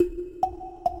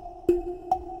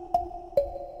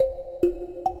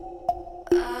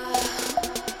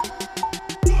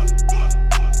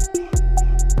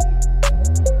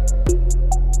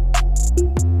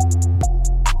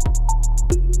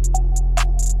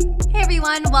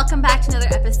everyone. Welcome back to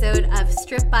another episode of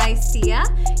Strip by Sia,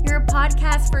 your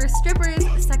podcast for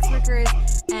strippers, sex workers,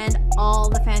 and all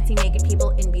the fancy naked people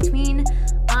in between.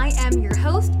 I am your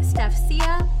host, Steph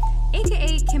Sia,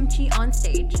 aka Kimchi on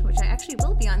stage, which I actually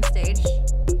will be on stage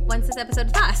once this episode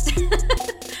is passed.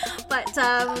 But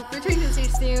returning to the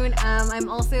stage soon. I'm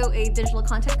also a digital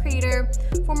content creator,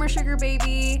 former sugar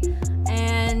baby,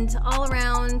 and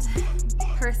all-around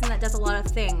person that does a lot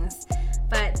of things.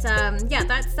 But yeah,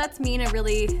 that's me in a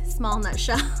really small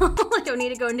nutshell. I don't need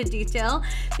to go into detail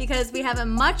because we have a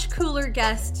much cooler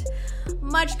guest,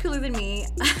 much cooler than me,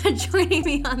 joining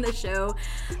me on the show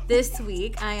this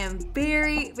week. I am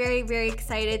very, very, very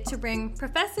excited to bring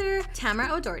Professor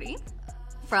Tamara O'Doherty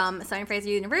from Simon Fraser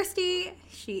University.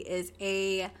 She is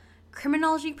a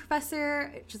criminology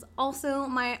professor, which is also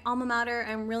my alma mater.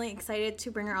 I'm really excited to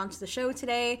bring her onto the show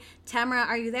today. Tamara,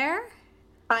 are you there?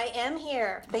 I am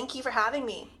here. Thank you for having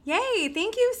me. Yay!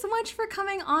 Thank you so much for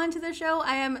coming on to the show.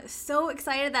 I am so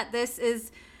excited that this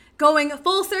is going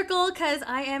full circle because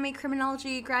I am a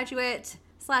criminology graduate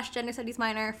 / gender studies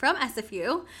minor from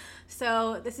SFU.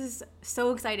 So this is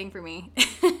so exciting for me.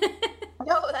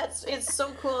 No, it's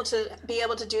so cool to be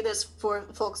able to do this for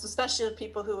folks, especially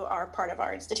people who are part of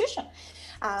our institution.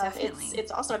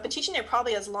 It's awesome. I've been teaching there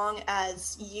probably as long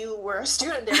as you were a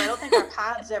student there. I don't think our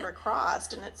paths ever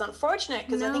crossed, and it's unfortunate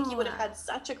because I think you would have had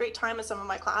such a great time with some of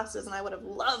my classes, and I would have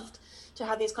loved to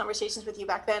have these conversations with you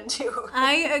back then too.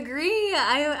 I agree.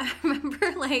 I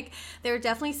remember there were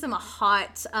definitely some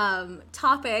hot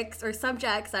topics or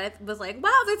subjects that I was like,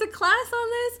 wow, there's a class on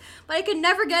this, but I could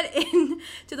never get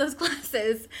into those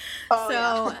classes.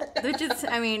 Which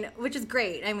is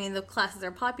great. I mean, the classes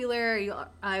are popular.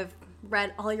 I've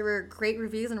read all your great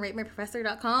reviews on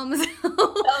ratemyprofessor.com. So.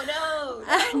 Oh,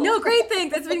 no. No, great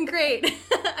things. That's been great.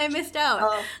 I missed out.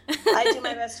 Oh, I do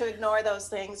my best to ignore those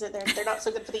things. They're not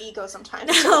so good for the ego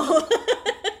sometimes. No.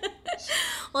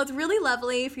 Well, it's really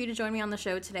lovely for you to join me on the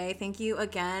show today. Thank you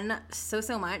again so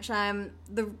much.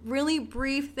 The really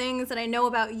brief things that I know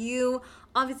about you,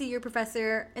 obviously you're a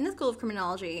professor in the School of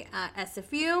Criminology at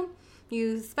SFU.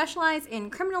 You specialize in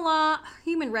criminal law,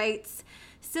 human rights,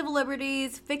 civil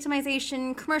liberties,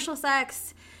 victimization, commercial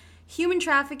sex, human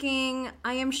trafficking.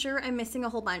 I am sure I'm missing a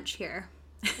whole bunch here.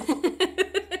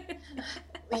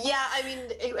 Yeah, I mean,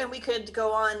 and we could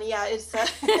go on. Yeah, it's.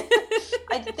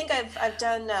 I think I've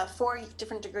done 4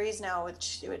 different degrees now,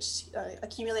 which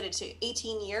accumulated to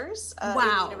 18 years in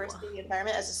the university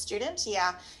environment as a student.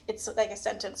 Yeah, it's like a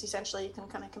sentence essentially. You can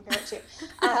kind of compare it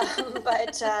to,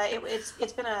 but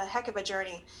it's been a heck of a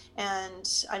journey.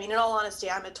 And I mean, in all honesty,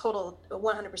 I'm a total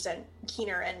 100%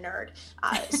 keener and nerd.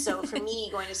 So for me,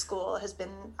 going to school has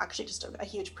been actually just a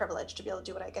huge privilege to be able to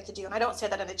do what I get to do. And I don't say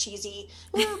that in a cheesy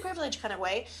privilege kind of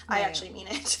way. Right. I actually mean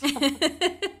it.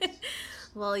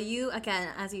 Well, you, again,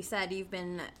 as you said, you've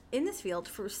been in this field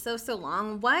for so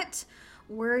long. What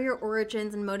were your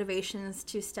origins and motivations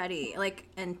to study,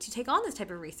 and to take on this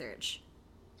type of research?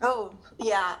 Oh,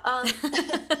 yeah.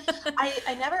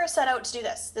 I never set out to do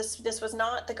this. This was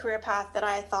not the career path that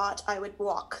I thought I would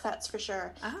walk, that's for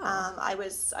sure. Oh. I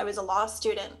was a law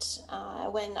student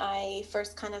when I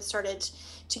first kind of started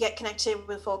to get connected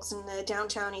with folks in the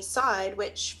downtown east side,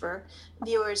 which for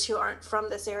viewers who aren't from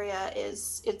this area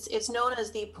it's known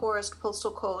as the poorest postal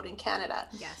code in Canada.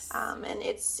 Yes. And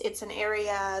it's an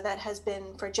area that has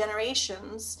been for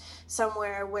generations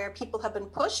somewhere where people have been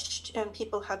pushed and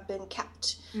people have been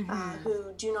kept,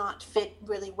 who do not fit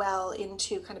really well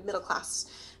into kind of middle class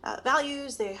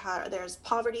values. There's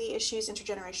poverty issues,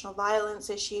 intergenerational violence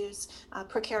issues,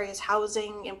 precarious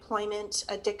housing, employment,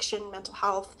 addiction, mental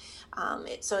health.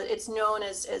 So it's known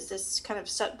as this kind of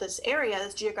this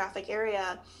geographic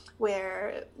area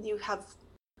where you have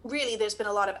really, there's been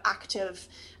a lot of active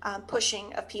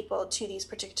pushing of people to this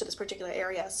particular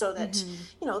area, so that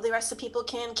the rest of people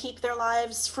can keep their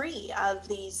lives free of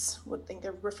these what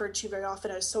they're referred to very often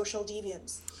as social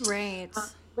deviants. Right.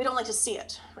 We don't like to see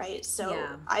it, right? So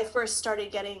yeah. I first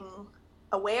started getting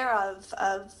aware of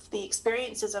the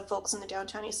experiences of folks in the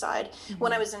downtown east side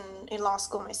when I was in law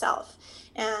school myself.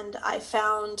 And I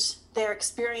found their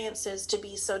experiences to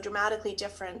be so dramatically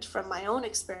different from my own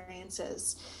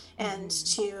experiences, and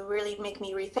to really make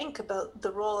me rethink about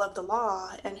the role of the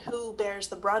law and who bears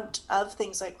the brunt of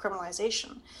things like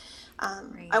criminalization.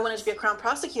 Right. I wanted to be a Crown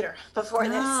prosecutor before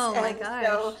this. Oh my gosh.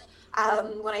 So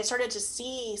when I started to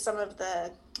see some of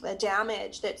the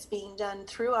damage that's being done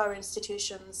through our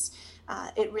institutions,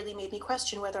 it really made me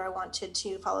question whether I wanted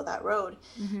to follow that road.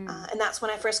 And that's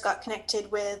when I first got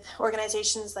connected with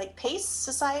organizations like PACE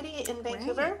Society in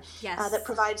Vancouver, right. Yes. that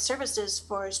provide services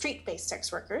for street-based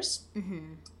sex workers.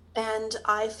 And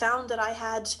I found that I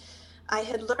had I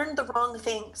had learned the wrong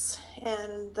things,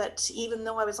 and that even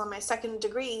though I was on my second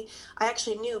degree, I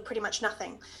actually knew pretty much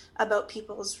nothing about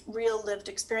people's real lived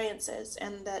experiences,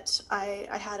 and that I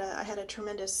had a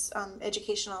tremendous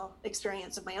educational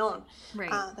experience of my own Right.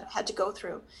 that I had to go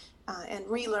through and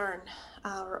relearn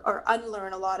or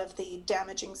unlearn a lot of the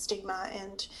damaging stigma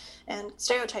and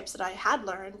stereotypes that I had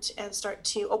learned, and start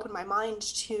to open my mind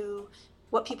to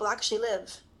what people actually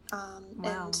live,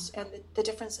 Wow. and the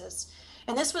differences.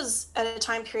 And this was at a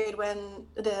time period when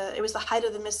it was the height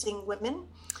of the missing women.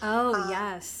 Oh,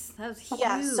 yes. That was huge.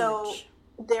 Yeah, so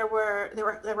there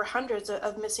were hundreds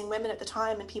of missing women at the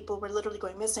time, and people were literally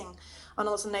going missing on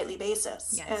almost a nightly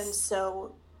basis. Yes. And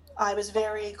so I was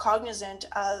very cognizant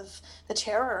of the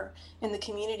terror in the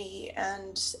community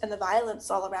and the violence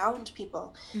all around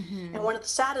people. Mm-hmm. And one of the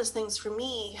saddest things for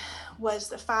me was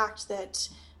the fact that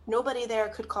nobody there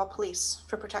could call police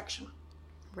for protection.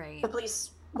 Right. The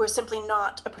police were simply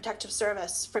not a protective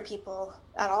service for people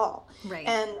at all. Right.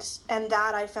 And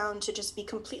that I found to just be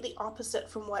completely opposite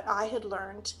from what I had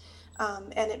learned.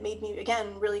 And it made me,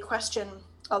 again, really question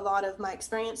a lot of my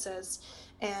experiences.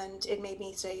 And it made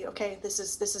me say, okay, this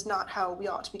is not how we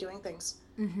ought to be doing things.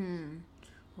 Mm-hmm.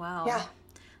 Wow. Yeah.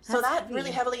 So That's that heavy.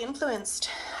 really heavily influenced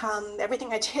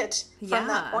everything I did from Yeah.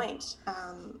 that point.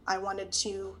 I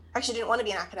actually didn't want to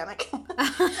be an academic.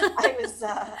 I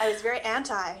was very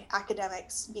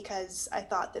anti-academics because I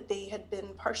thought that they had been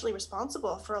partially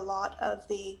responsible for a lot of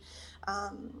the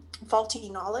faulty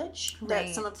knowledge that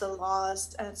some of the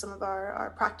laws and some of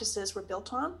our practices were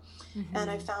built on. Mm-hmm. And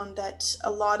I found that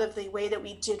a lot of the way that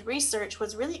we did research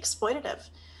was really exploitative,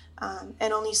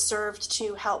 and only served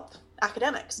to help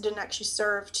academics. It didn't actually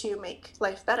serve to make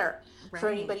life better for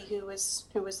Right. anybody who was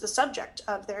the subject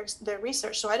of their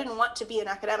research. So I didn't want to be an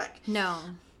academic. No.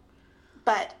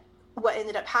 But what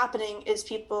ended up happening is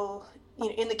people,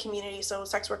 in the community, so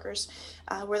sex workers,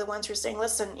 were the ones who were saying,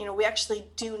 listen, we actually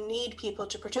do need people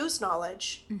to produce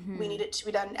knowledge. Mm-hmm. We need it to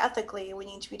be done ethically. We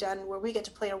need to be done where we get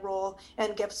to play a role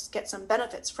and get some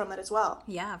benefits from it as well.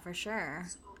 Yeah, for sure.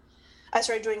 I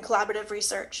started doing collaborative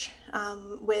research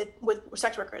with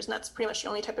sex workers, and that's pretty much the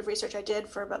only type of research I did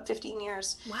for about 15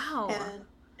 years. Wow.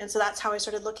 And so that's how I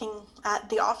started looking at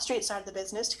the off-street side of the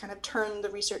business to kind of turn the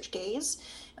research gaze,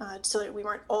 so that we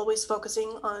weren't always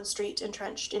focusing on street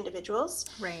entrenched individuals.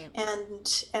 Right.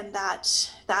 And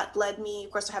that led me,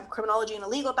 of course, I have criminology and a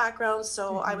legal background,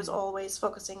 so I was always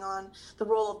focusing on the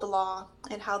role of the law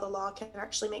and how the law can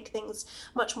actually make things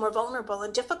much more vulnerable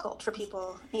and difficult for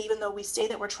people, even though we say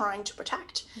that we're trying to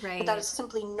protect. Right. But that is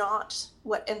simply not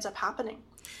what ends up happening.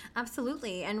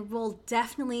 Absolutely. And we'll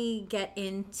definitely get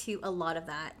into a lot of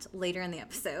that later in the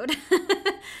episode.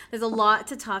 There's a lot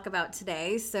to talk about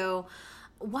today. So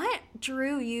what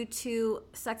drew you to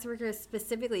sex workers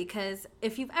specifically? Because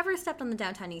if you've ever stepped on the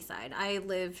downtown east side, I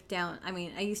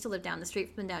used to live down the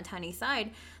street from the downtown east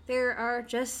side. There are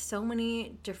just so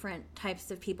many different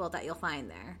types of people that you'll find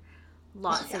there.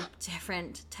 Lots of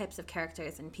different types of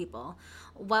characters and people.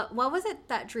 What was it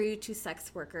that drew you to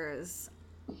sex workers?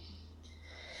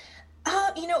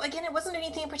 Again, it wasn't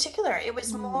anything in particular. It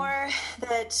was more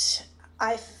that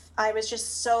I was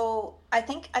just so, I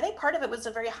think part of it was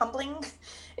a very humbling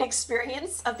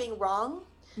experience of being wrong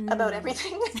about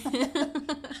everything.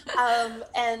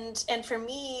 And for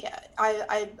me,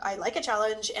 I like a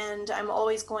challenge, and I'm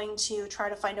always going to try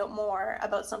to find out more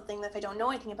about something if I don't know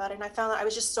anything about it. And I found that I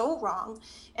was just so wrong,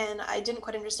 and I didn't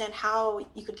quite understand how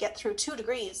you could get through 2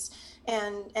 degrees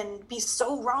and be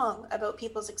so wrong about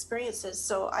people's experiences.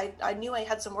 So I knew I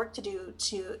had some work to do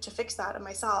to fix that in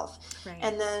myself. Right.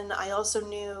 And then I also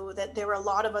knew that there were a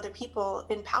lot of other people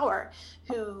in power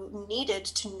who needed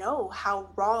to know how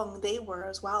wrong they were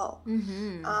as well.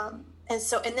 Mm-hmm.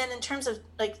 And then in terms of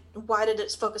like, why did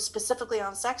it focus specifically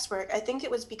on sex work? I think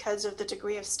it was because of the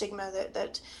degree of stigma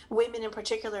that women in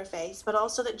particular face, but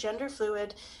also that gender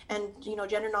fluid and,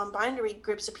 gender non-binary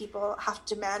groups of people have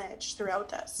to manage throughout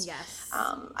this. Yes.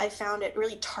 I found it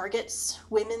really targets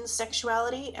women's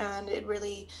sexuality, and it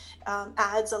really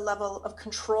adds a level of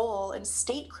control and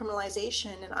state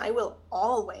criminalization. And I will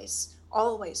always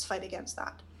fight against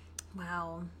that.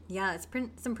 Wow. Yeah, it's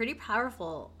some pretty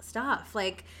powerful stuff.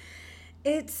 Like,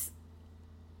 it's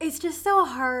just so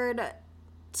hard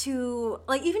to,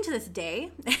 like, even to this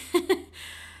day,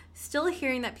 still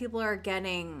hearing that people are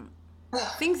getting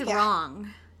things wrong,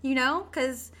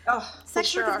 because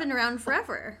sex work has been around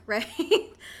forever, right?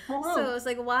 So it's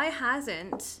like, why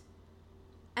hasn't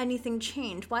anything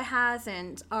changed? Why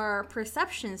hasn't our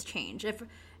perceptions changed? If,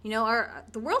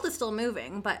 the world is still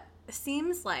moving, but it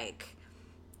seems like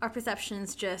our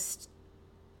perceptions just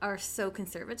are so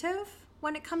conservative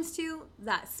when it comes to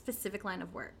that specific line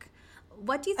of work.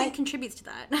 What do you think contributes to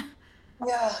that?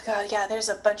 Yeah, God, yeah, there's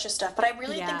a bunch of stuff, but I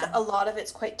really think Yeah. a lot of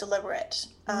it's quite deliberate.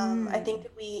 I think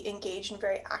that we engage in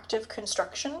very active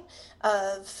construction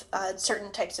of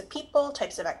certain types of people,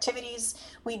 types of activities.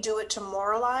 We do it to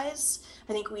moralize.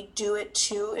 I think we do it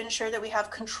to ensure that we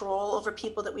have control over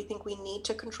people that we think we need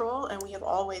to control, and we have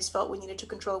always felt we needed to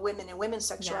control women and women's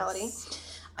sexuality. Yes.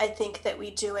 I think that we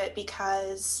do it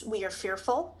because we are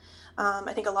fearful.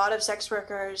 I think a lot of sex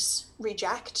workers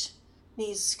reject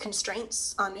these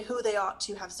constraints on who they ought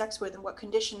to have sex with and what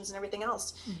conditions and everything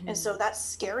else. And so that's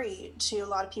scary to a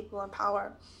lot of people in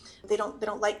power. They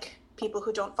don't like people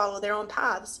who don't follow their own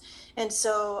paths. And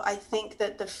so I think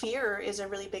that the fear is a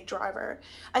really big driver.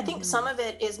 I think some of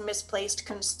it is misplaced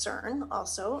concern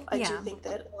also. I do think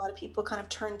that a lot of people kind of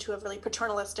turn to a really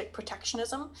paternalistic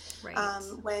protectionism, Right.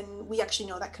 when we actually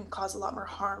know that can cause a lot more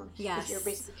harm. Yes. If you're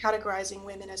basically categorizing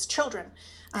women as children.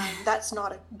 That's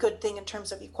not a good thing in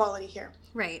terms of equality here.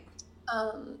 Right.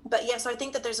 But yeah, so I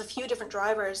think that there's a few different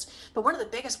drivers, but one of the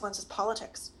biggest ones is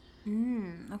politics.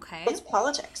 Okay. It's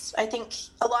politics. I think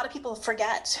a lot of people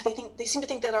forget. They seem to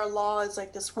think that our law is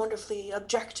like this wonderfully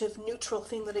objective, neutral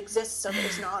thing that exists, so that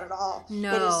it's not at all.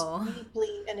 No. It is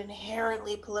deeply and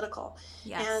inherently political.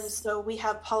 Yes. And so we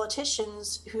have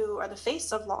politicians who are the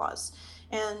face of laws.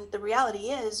 And the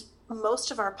reality is most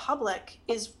of our public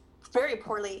is very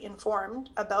poorly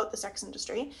informed about the sex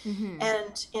industry.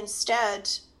 And instead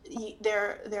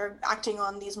they're acting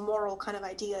on these moral kind of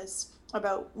ideas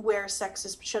about where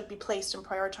sex should be placed and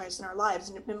prioritized in our lives.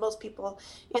 And most people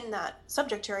in that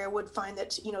subject area would find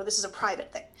that, this is a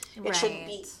private thing. It shouldn't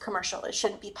be commercial. It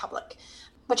shouldn't be public,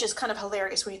 which is kind of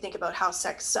hilarious when you think about how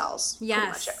sex sells.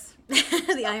 Yes.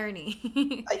 The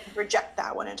irony. I reject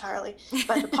that one entirely.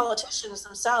 But the politicians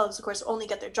themselves, of course, only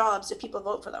get their jobs if people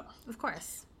vote for them. Of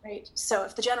course. Right. So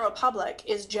if the general public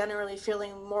is generally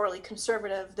feeling morally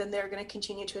conservative, then they're going to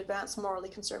continue to advance morally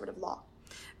conservative law.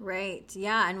 Right.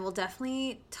 Yeah. And we'll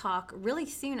definitely talk really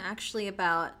soon, actually,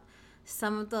 about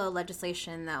some of the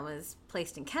legislation that was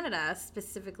placed in Canada,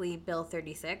 specifically Bill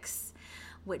 36,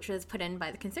 which was put in by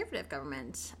the Conservative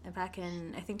government back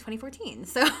in, I think, 2014.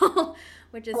 So,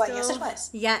 which is yes, it was.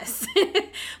 Yes.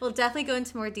 We'll definitely go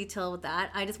into more detail with that.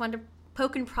 I just wanted to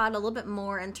poke and prod a little bit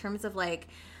more in terms of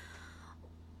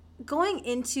going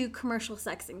into commercial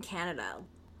sex in Canada.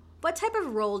 What type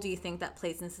of role do you think that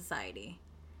plays in society?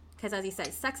 Because as you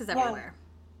said, sex is everywhere.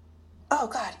 Oh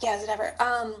God, yeah, is it ever?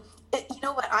 You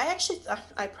know what?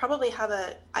 I probably have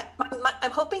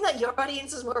I'm hoping that your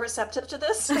audience is more receptive to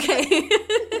this. Okay.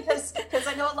 because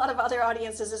I know a lot of other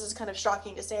audiences, this is kind of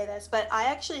shocking to say this, but I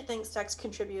actually think sex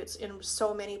contributes in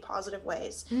so many positive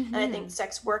ways. And I think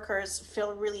sex workers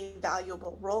fill really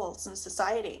valuable roles in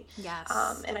society. Yes.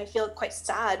 And I feel quite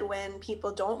sad when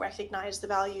people don't recognize the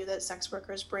value that sex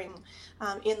workers bring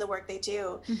in the work they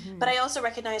do. But I also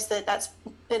recognize that that's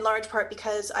in large part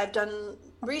because I've done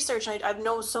research and I've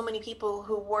known so many people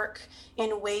who work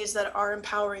in ways that are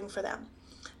empowering for them.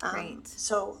 Right.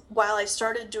 So while I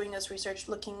started doing this research,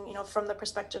 looking, from the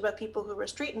perspective of people who were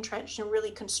street entrenched and really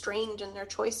constrained in their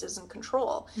choices and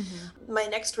control, my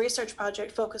next research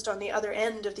project focused on the other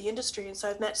end of the industry. And so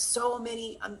I've met so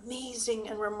many amazing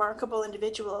and remarkable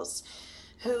individuals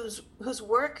whose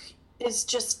work is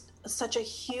just such a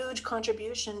huge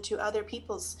contribution to other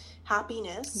people's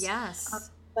happiness. Yes.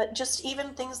 But just even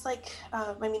things like,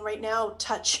 right now,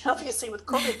 touch, obviously, with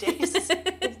COVID days, it's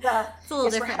a little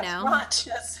different now. Not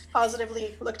as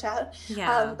positively looked at.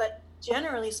 Yeah. But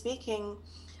generally speaking,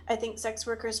 I think sex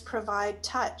workers provide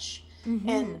touch.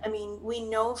 And we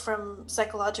know from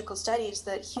psychological studies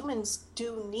that humans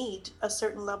do need a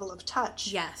certain level of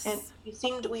touch. Yes. And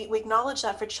we acknowledge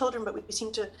that for children, but we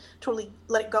seem to totally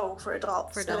let it go for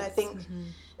adults. And I think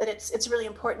that it's really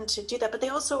important to do that. But they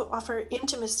also offer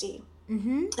intimacy.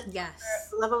 Yes.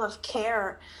 A level of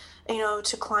care,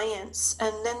 to clients.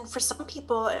 And then for some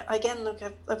people, again, look,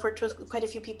 I've worked with quite a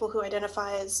few people who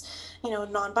identify as,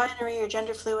 non-binary or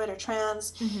gender fluid or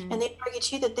trans, and they argue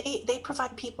too that they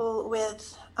provide people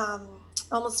with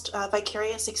almost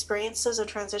vicarious experiences of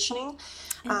transitioning,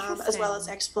 as well as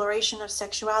exploration of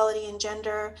sexuality and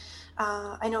gender.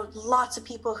 I know lots of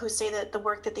people who say that the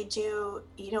work that they do,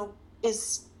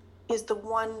 is the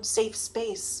one safe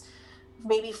space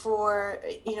maybe for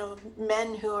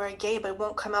men who are gay but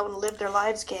won't come out and live their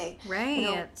lives gay.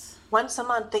 Right. Once a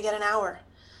month they get an hour.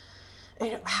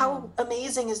 How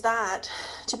amazing is that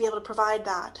to be able to provide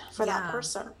that for that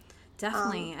person?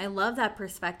 Definitely. I love that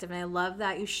perspective, and I love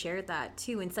that you shared that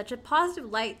too in such a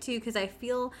positive light too, because I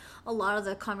feel a lot of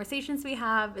the conversations we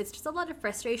have, it's just a lot of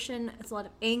frustration, it's a lot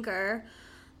of anger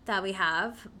that we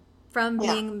have from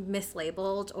being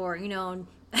mislabeled or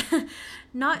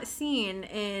not seen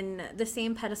in the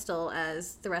same pedestal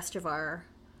as the rest of our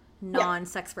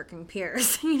non-sex working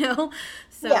peers,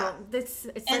 So it's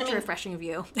such a refreshing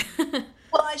view.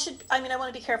 Well, I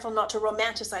want to be careful not to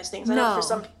romanticize things. I know for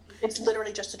some people, it's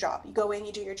literally just a job. You go in,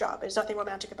 you do your job. There's nothing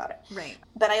romantic about it. Right.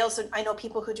 But I know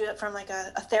people who do it from like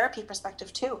a therapy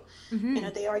perspective too. Mm-hmm.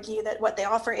 They argue that what they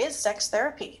offer is sex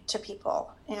therapy to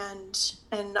people. And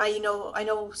I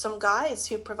know some guys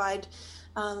who provide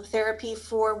therapy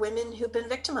for women who've been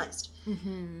victimized,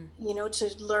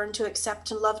 to learn to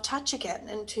accept and love touch again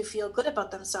and to feel good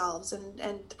about themselves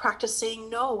and practice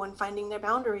saying no and finding their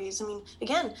boundaries. I mean,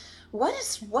 again,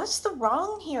 what's the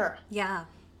wrong here? Yeah.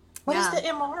 What is the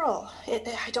immoral?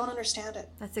 I don't understand it.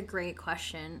 That's a great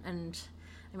question. And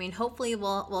I mean, hopefully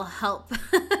we'll help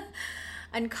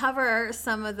uncover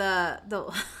some of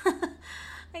the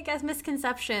I guess,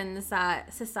 misconceptions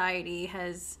that society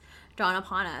has drawn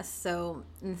upon us. So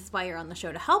and this is why you're on the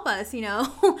show, to help us,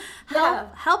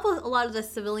 help a lot of the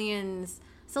civilian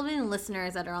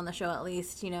listeners that are on the show, at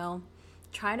least,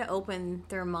 try to open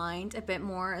their mind a bit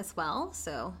more as well.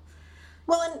 So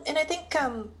well, and I think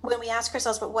when we ask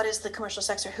ourselves, but what is the commercial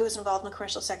sex, or who's involved in the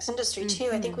commercial sex industry too,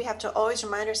 I think we have to always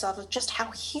remind ourselves of just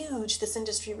how huge this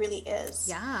industry really is.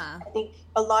 Yeah. I think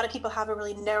a lot of people have a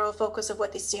really narrow focus of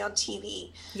what they see on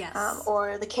TV, yes,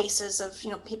 or the cases of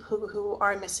people who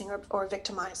are missing or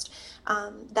victimized.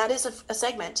 That is a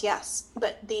segment, yes,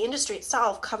 but the industry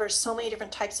itself covers so many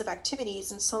different types of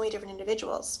activities and so many different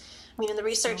individuals. I mean, in the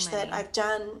research that I've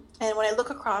done, and when I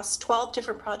look across 12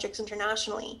 different projects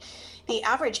internationally, the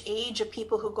average age of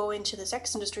people who go into the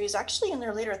sex industry is actually in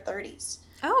their later 30s.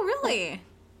 Oh, really?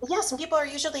 Yes, and people are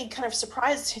usually kind of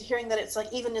surprised hearing that it's like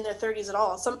even in their 30s at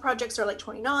all. Some projects are like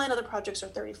 29, other projects are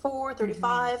 34,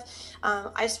 35.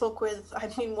 I spoke with,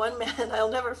 one man I'll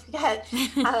never forget.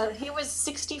 He was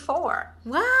 64.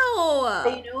 Wow.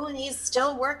 And he's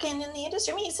still working in the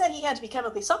industry. I mean, he said he had to be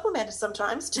chemically supplemented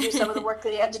sometimes to do some of the work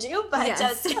that he had to do, but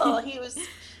yes. Still, he was,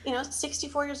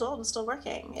 64 years old and still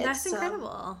working. That's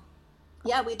incredible.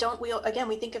 Yeah, we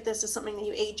think of this as something that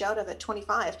you age out of at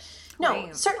 25. No,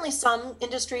 right. Certainly some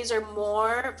industries are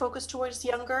more focused towards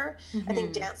younger. I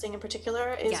think dancing in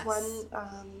particular is one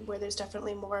where there's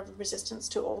definitely more of a resistance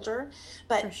to older.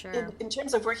 But for sure. in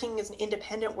terms of working as an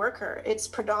independent worker, it's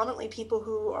predominantly people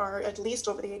who are at least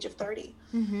over the age of 30.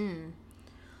 Mm-hmm.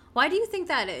 Why do you think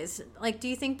that is? Like, do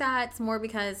you think that's more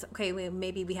because,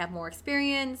 maybe we have more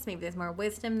experience, maybe there's more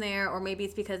wisdom there, or maybe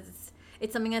it's because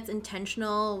it's something that's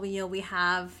intentional. We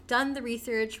have done the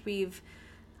research.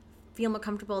 Feel more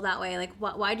comfortable that way. Like,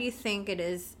 why do you think it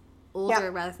is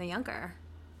older rather than younger?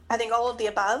 I think all of the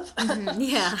above.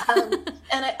 Yeah.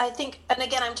 And I think, and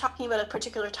again, I'm talking about a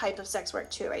particular type of sex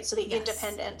work too, right? So the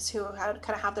independents who kind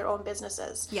of have their own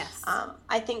businesses. Yes.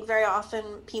 I think very often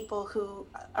people who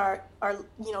are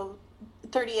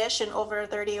 30-ish and over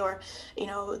 30, or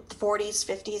 40s,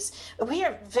 50s, we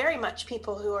are very much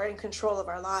people who are in control of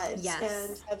our lives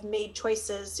and have made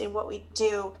choices in what we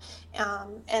do,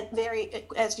 and very,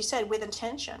 as you said, with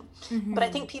intention. But I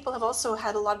think people have also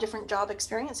had a lot of different job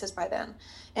experiences by then,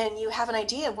 and you have an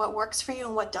idea of what works for you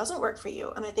and what doesn't work for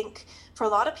you. And I think for a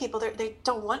lot of people, they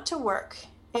don't want to work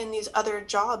in these other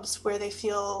jobs where they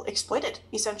feel exploited,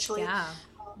 essentially.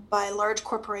 By large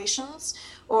corporations,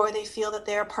 or they feel that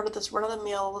they're part of this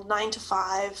run-of-the-mill 9 to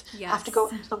 5, have to go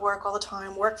into the work all the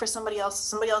time, work for somebody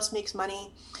else makes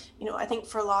money. I think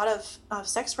for a lot of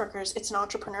sex workers, it's an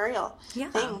entrepreneurial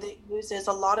thing that uses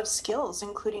a lot of skills,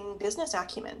 including business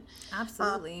acumen.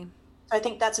 Absolutely. I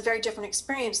think that's a very different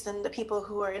experience than the people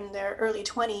who are in their early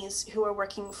 20s who are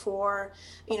working for,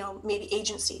 maybe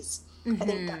agencies. I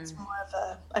think that's more of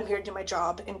a, I'm here to do my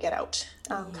job and get out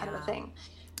kind of a thing.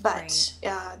 But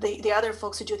the other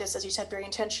folks who do this, as you said, very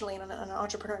intentionally in an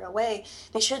entrepreneurial way,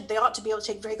 they ought to be able to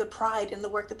take very good pride in the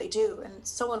work that they do. And it's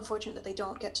so unfortunate that they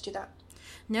don't get to do that.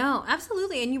 No,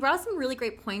 absolutely. And you brought some really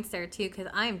great points there, too, because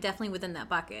I'm definitely within that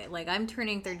bucket. Like, I'm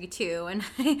turning 32, and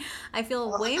I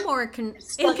feel way more in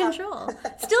control.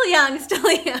 Still young.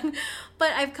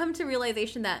 But I've come to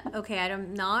realization that,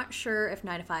 I'm not sure if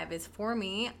 9 to 5 is for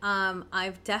me.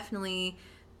 I've definitely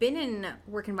been in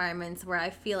work environments where I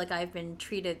feel like I've been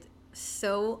treated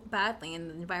so badly and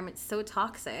the environment's so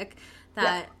toxic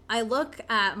that I look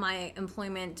at my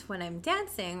employment when I'm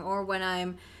dancing or when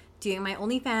I'm doing my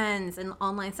OnlyFans and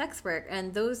online sex work,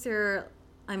 and those are,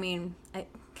 I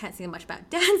can't say much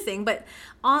about dancing, but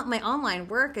my online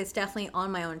work is definitely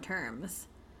on my own terms.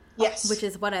 Yes. Which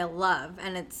is what I love,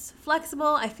 and it's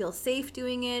flexible. I feel safe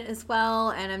doing it as well,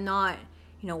 and I'm not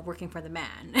working for the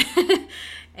man.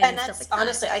 and that's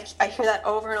honestly, I hear that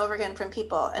over and over again from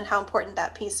people, and how important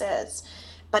that piece is.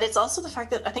 but it's also the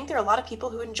fact that I think there are a lot of people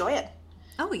who enjoy it.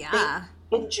 Oh, yeah.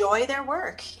 They enjoy their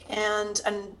work, and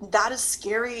that is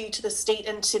scary to the state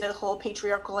and to the whole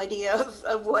patriarchal idea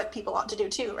of what people ought to do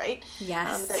too, right?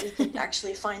 Yes. That you can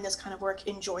actually find this kind of work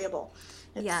enjoyable.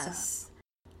 Yes.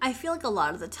 I feel like a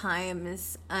lot of the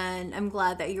times, and I'm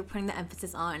glad that you're putting the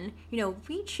emphasis on,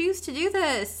 we choose to do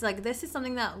this. Like, this is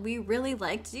something that we really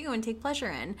like to do and take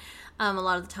pleasure in. A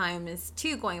lot of the times,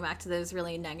 too, going back to those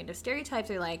really negative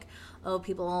stereotypes, are like, oh,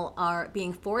 people are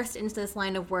being forced into this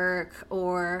line of work,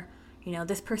 or,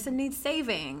 this person needs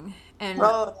saving. And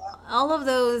all of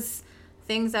those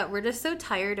things that we're just so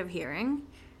tired of hearing.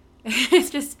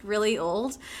 It's just really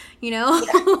old, Yeah.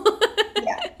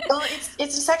 Well,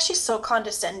 it's actually so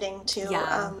condescending to,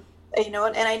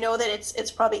 and I know that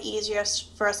it's probably easier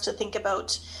for us to think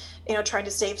about, trying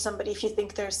to save somebody if you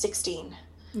think they're 16.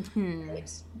 Mm-hmm.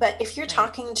 Right? But if you're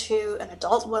talking to an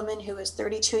adult woman who is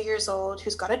 32 years old,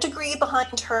 who's got a degree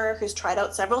behind her, who's tried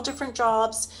out several different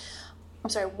jobs, I'm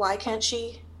sorry, why can't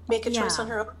she make a choice on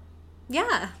her own?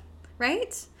 Yeah,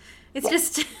 right? It's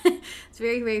just, it's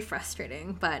very, very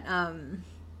frustrating, but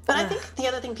I think the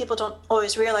other thing people don't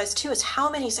always realize, too, is how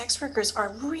many sex workers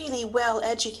are really well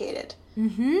educated.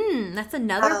 Mm-hmm. That's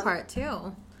another part,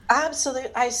 too. Absolutely.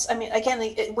 I mean, again,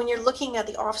 when you're looking at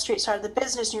the off-street side of the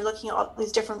business and you're looking at all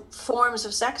these different forms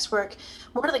of sex work,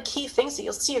 one of the key things that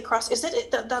you'll see across is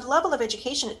that the level of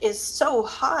education is so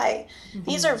high. Mm-hmm.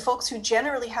 These are folks who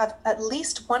generally have at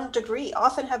least one degree,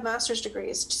 often have master's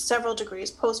degrees, several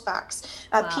degrees, post-bacs,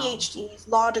 PhDs,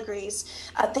 law degrees.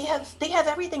 They have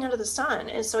everything under the sun.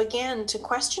 And so, again, to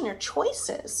question your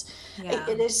choices,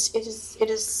 it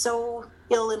is so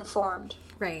ill-informed.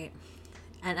 Right.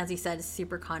 And as you said, it's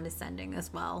super condescending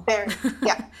as well. Very,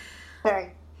 yeah,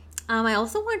 very. I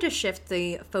also wanted to shift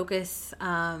the focus,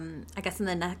 I guess, in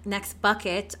the next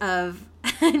bucket of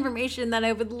information that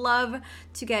I would love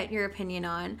to get your opinion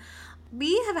on.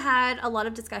 We have had a lot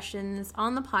of discussions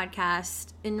on the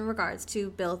podcast in regards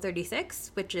to Bill 36,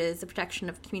 which is the Protection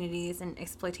of Communities and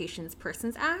Exploitations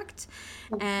Persons Act.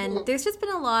 And there's just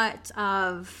been a lot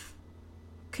of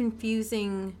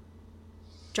confusing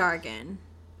jargon,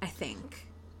 I think.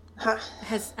 I'm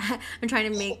just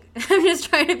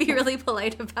trying to be really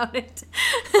polite about it.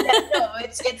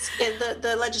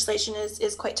 The legislation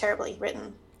is quite terribly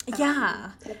written.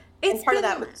 Yeah. And part of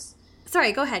that was...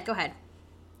 Sorry, go ahead.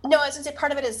 No, I was going to say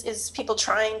part of it is people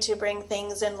trying to bring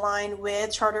things in line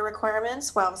with charter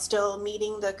requirements while still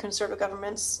meeting the Conservative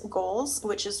government's goals,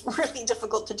 which is really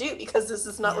difficult to do because this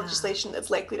is not legislation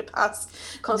that's likely to pass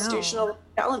constitutional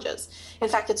challenges. In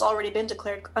fact, it's already been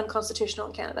declared unconstitutional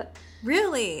in Canada.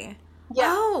 Really? Yeah.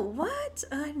 Oh, what?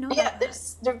 I know. Yeah, there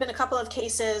have been a couple of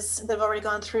cases that have already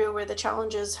gone through where the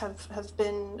challenges have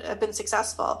been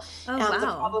successful. Oh, wow. The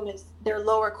problem is they're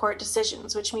lower court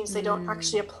decisions, which means they don't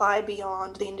actually apply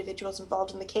beyond the individuals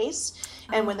involved in the case.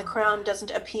 And when the Crown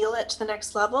doesn't appeal it to the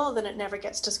next level, then it never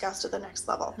gets discussed at the next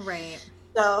level. Right.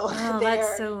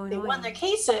 So they won their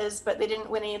cases, but they didn't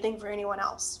win anything for anyone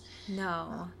else.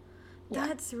 No.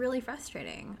 That's really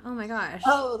frustrating. Oh my gosh.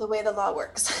 Oh, the way the law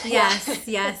works. Yes,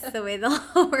 the way the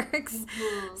law works.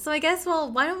 Mm-hmm. So I guess,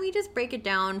 why don't we just break it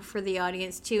down for the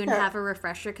audience too and have a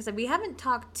refresher? Because we haven't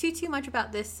talked too much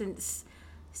about this since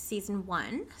season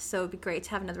 1. So it'd be great to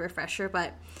have another refresher.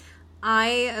 But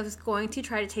I was going to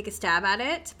try to take a stab at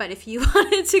it. But if you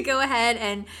wanted to go ahead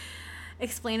and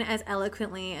explain it as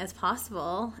eloquently as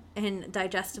possible in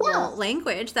digestible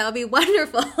language, that would be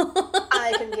wonderful.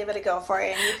 I can give it a go for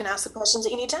you, and you can ask the questions that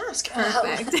you need to ask.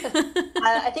 Perfect.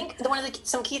 I think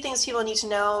some key things people need to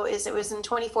know is it was in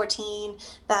 2014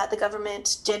 that the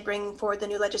government did bring forward the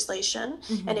new legislation,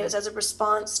 and it was as a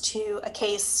response to a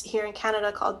case here in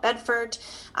Canada called Bedford,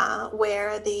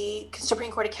 where the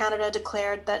Supreme Court of Canada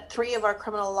declared that 3 of our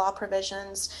criminal law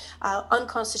provisions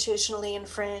unconstitutionally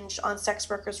infringe on sex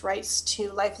workers' rights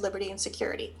to life, liberty, and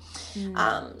security.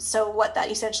 So what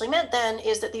that essentially meant then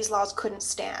is that these laws couldn't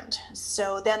stand.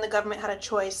 So then the government had a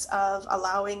choice of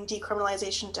allowing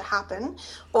decriminalization to happen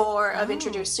or of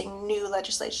introducing new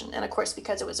legislation. And of course,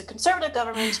 because it was a Conservative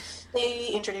government, they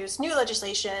introduced new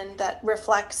legislation that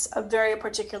reflects a very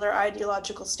particular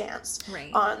ideological stance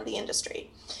on the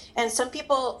industry. And some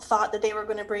people thought that they were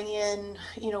going to bring in,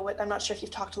 I'm not sure if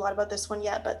you've talked a lot about this one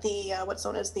yet, but the what's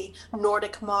known as the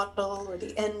Nordic model or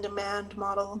the end demand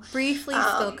model. Briefly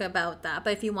spoke about that,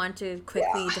 but if you want to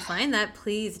quickly define that,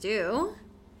 please do.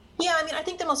 Yeah, I mean, I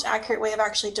think the most accurate way of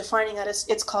actually defining that is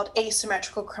it's called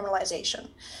asymmetrical criminalization.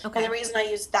 Okay. And the reason I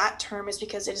use that term is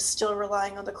because it is still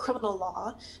relying on the criminal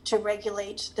law to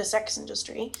regulate the sex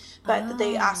industry, but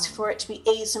they ask for it to be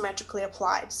asymmetrically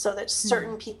applied so that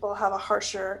certain people have a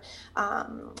harsher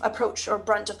approach or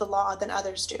brunt of the law than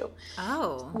others do.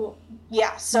 Oh.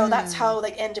 Yeah, so that's how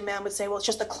like End-Demand would say, well, it's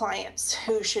just the clients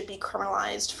who should be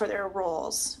criminalized for their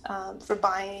roles, for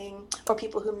buying, or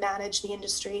people who manage the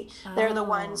industry. They're the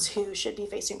ones who should be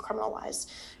facing criminal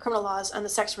laws, and the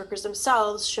sex workers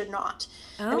themselves should not.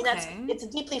 Okay. I mean, it's a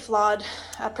deeply flawed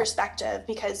perspective,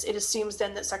 because it assumes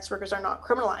then that sex workers are not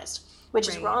criminalized, which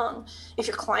is wrong. If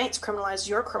your client's criminalized,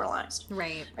 you're criminalized.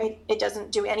 Right. It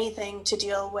doesn't do anything to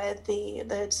deal with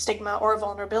the stigma or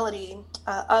vulnerability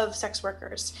of sex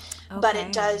workers. Okay. But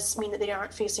it does mean that they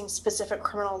aren't facing specific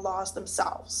criminal laws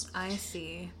themselves. I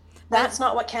see. That's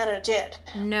not what Canada did.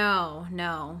 No.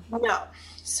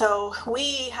 So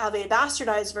we have a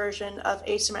bastardized version of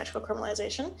asymmetrical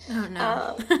criminalization. Oh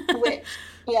no. Which,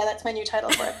 yeah, that's my new title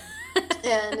for it.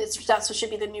 And that's what should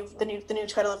be the new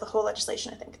title of the whole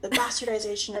legislation, I think. The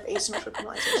bastardization of asymmetrical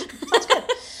criminalization. Sounds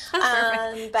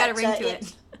good. Got a ring to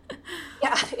it.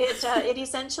 Yeah, it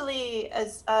essentially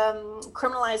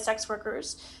criminalized sex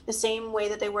workers the same way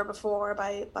that they were before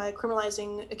by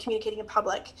criminalizing communicating in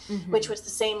public, which was the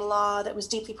same law that was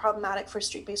deeply problematic for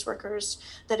street-based workers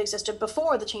that existed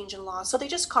before the change in law. So they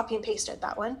just copy and pasted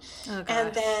that one. Oh,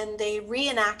 and then they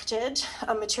reenacted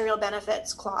a material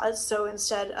benefits clause. So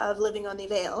instead of living on the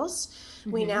avails,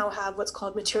 we now have what's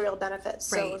called material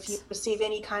benefits. Right. So if you receive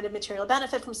any kind of material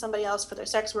benefit from somebody else for their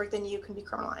sex work, then you can be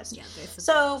criminalized. Yeah,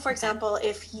 so, for example,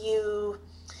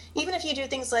 even if you do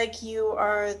things like you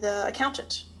are the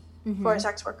accountant for a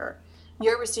sex worker,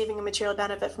 you're receiving a material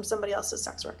benefit from somebody else's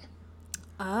sex work.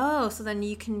 Oh, so then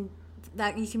you can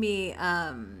be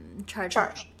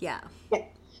charged. Yeah.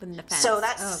 So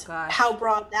that's how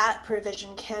broad that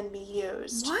provision can be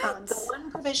used. What? The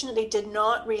one provision that they did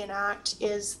not reenact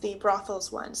is the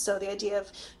brothels one. So the idea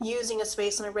of using a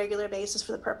space on a regular basis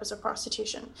for the purpose of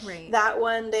prostitution. Right. That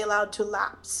one they allowed to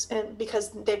lapse, and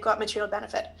because they've got material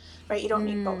benefit, right? You don't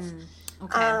need both.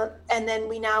 Okay. And then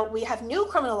we have new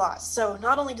criminal laws. So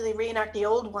not only do they reenact the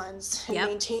old ones and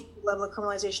maintain the level of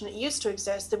criminalization that used to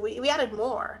exist, that we added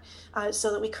more,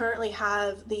 so that we currently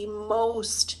have the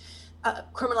most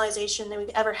criminalization that we've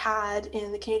ever had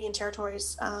in the Canadian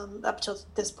territories up till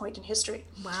this point in history.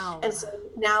 Wow. And so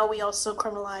now we also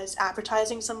criminalize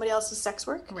advertising somebody else's sex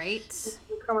work. Right.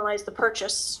 We criminalize the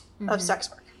purchase of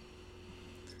sex work.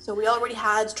 So we already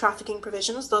had trafficking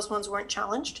provisions. Those ones weren't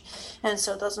challenged. And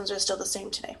so those ones are still the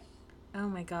same today. Oh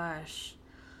my gosh.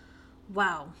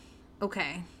 Wow.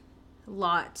 Okay.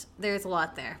 There's a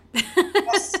lot there.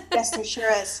 Yes, there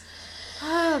sure is.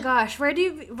 Oh gosh, where do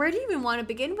you even want to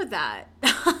begin with that?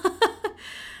 Gosh.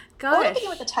 I want to begin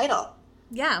with the title.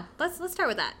 Yeah, let's start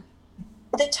with that.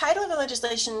 The title of the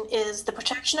legislation is the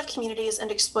Protection of Communities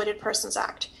and Exploited Persons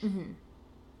Act.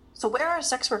 So where are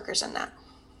sex workers in that?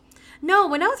 No,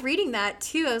 when I was reading that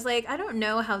too, I was like, I don't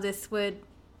know how this would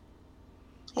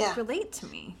relate to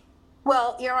me.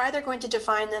 Well, you're either going to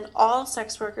define then all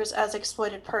sex workers as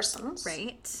exploited persons.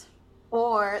 Right.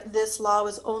 Or this law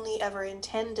was only ever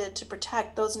intended to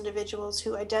protect those individuals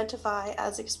who identify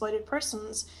as exploited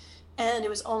persons, and it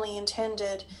was only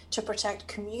intended to protect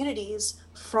communities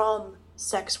from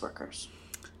sex workers.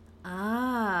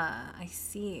 Ah, I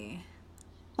see.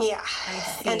 Yeah.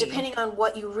 And depending on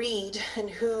what you read and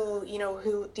who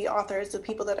the authors, the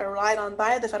people that are relied on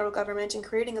by the federal government in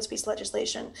creating this piece of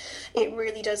legislation, it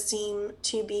really does seem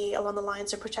to be along the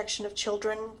lines of protection of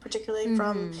children, particularly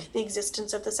from the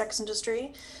existence of the sex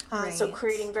industry. So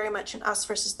creating very much an us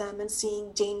versus them and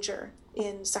seeing danger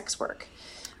in sex work.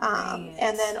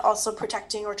 And then also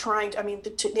protecting or trying to,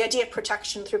 the idea of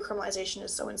protection through criminalization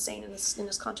is so insane in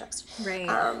this context.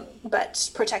 Right. But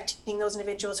protecting those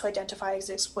individuals who identify as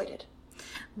exploited.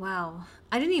 Wow.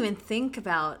 I didn't even think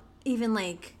about even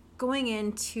going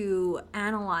in to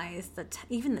analyze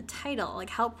even the title,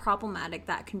 how problematic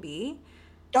that can be.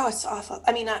 Oh, it's awful.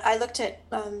 I looked at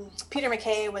Peter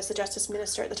MacKay was the Justice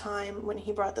Minister at the time when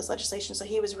he brought this legislation, so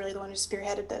he was really the one who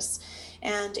spearheaded this.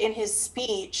 And in his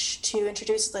speech to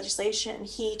introduce the legislation,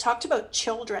 he talked about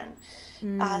children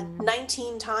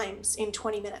 19 times in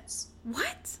 20 minutes.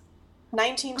 What?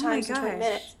 19 times in 20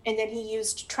 minutes. And then he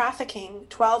used trafficking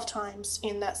 12 times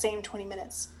in that same 20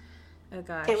 minutes. Oh,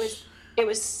 gosh. It it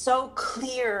was so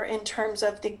clear in terms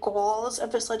of the goals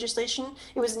of this legislation.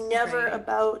 It was never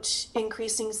about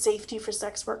increasing safety for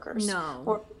sex workers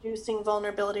or reducing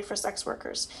vulnerability for sex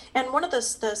workers. And one of the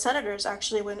senators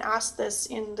actually, when asked this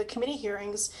in the committee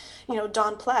hearings,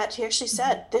 Don Plett, he actually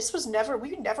said,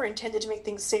 we never intended to make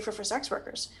things safer for sex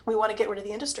workers. We want to get rid of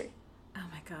the industry. Oh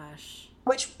my gosh.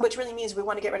 Which really means we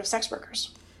want to get rid of sex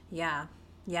workers. Yeah.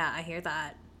 Yeah, I hear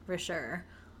that for sure.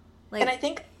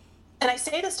 And I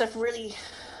say this stuff really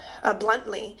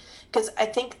bluntly, because I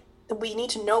think we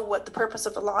need to know what the purpose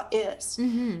of the law is.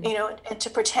 And to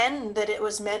pretend that it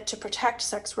was meant to protect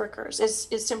sex workers is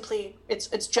simply,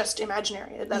 it's just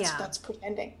imaginary. That's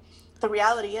pretending. The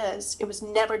reality is it was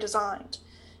never designed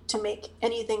to make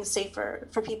anything safer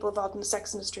for people involved in the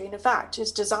sex industry. And in fact,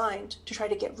 it's designed to try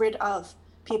to get rid of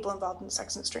people involved in the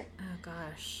sex industry. Oh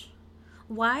gosh.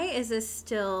 Why is this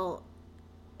still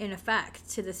in effect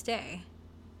to this day?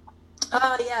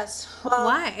 Yes. Well,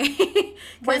 why?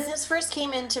 When this first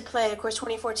came into play, of course,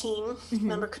 2014,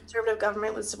 remember, conservative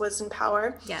government was in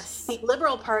power. Yes. The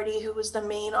Liberal Party, who was the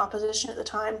main opposition at the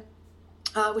time,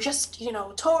 we just,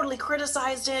 totally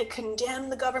criticized it,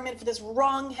 condemned the government for this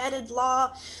wrong-headed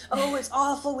law. Oh, it's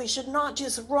awful. We should not do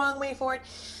this, wrong way forward.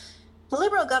 The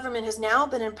Liberal government has now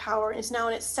been in power. It's now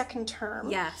in its second term.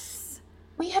 Yes.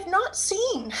 We have not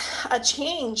seen a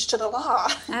change to the law.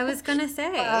 I was going to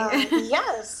say.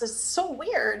 Yes, it's so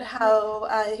weird how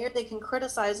here they can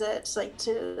criticize it, like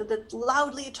to the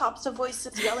loudly tops of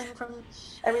voices yelling from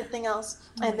everything else,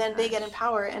 and then they get in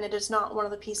power, and it is not one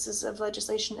of the pieces of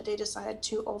legislation that they decide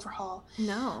to overhaul.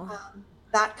 No.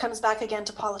 That comes back again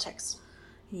to politics.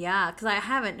 Yeah, because I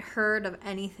haven't heard of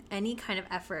any kind of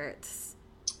efforts.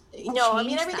 No, I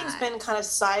mean, everything's been kind of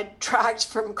sidetracked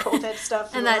from COVID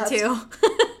stuff. And that too.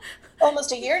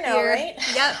 Almost a year now, right?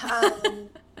 Yep.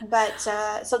 But so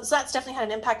that's definitely had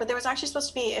an impact. But there was actually supposed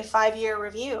to be a 5-year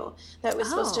review that was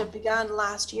supposed to have begun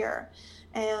last year.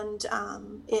 And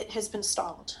it has been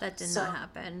stalled. That did not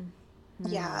happen.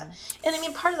 Yeah. And I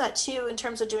mean, part of that too, in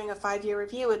terms of doing a 5-year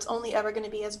review, it's only ever going to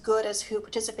be as good as who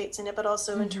participates in it, but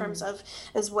also in terms of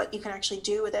as what you can actually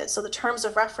do with it. So the terms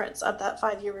of reference of that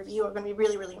 5-year review are going to be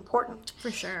really, really important. For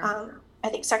sure. I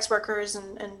think sex workers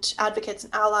and advocates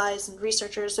and allies and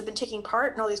researchers have been taking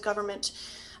part in all these government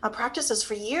practices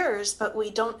for years, but we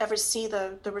don't ever see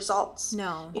the results.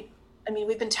 No. I mean,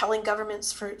 we've been telling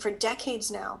governments for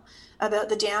decades now about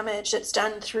the damage that's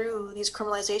done through these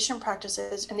criminalization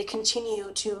practices, and they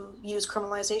continue to use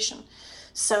criminalization.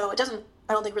 So it doesn't,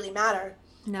 I don't think, really matter.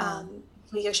 No.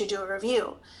 We actually do a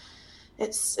review.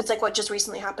 It's like what just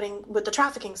recently happening with the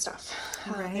trafficking stuff.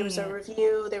 Right. There was a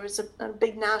review. There was a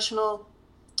big national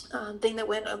thing that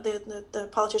went. The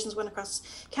politicians went across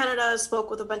Canada, spoke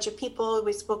with a bunch of people.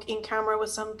 We spoke in camera with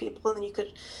some people, and then you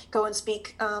could go and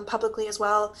speak publicly as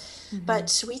well.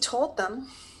 But we told them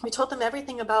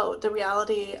everything about the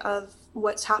reality of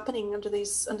what's happening under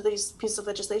these pieces of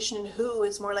legislation and who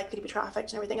is more likely to be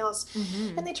trafficked and everything else.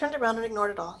 And they turned around and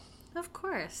ignored it all. Of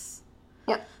course.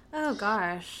 Yeah. Oh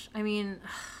gosh. I mean,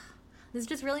 this is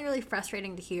just really, really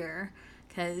frustrating to hear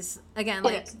because, again,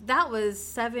 that was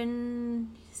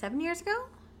seven years ago?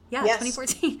 Yeah, yes.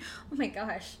 2014. Oh my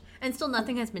gosh. And still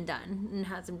nothing has been done and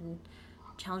hasn't been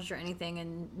challenged or anything,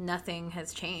 and nothing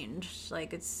has changed.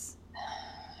 Like, it's...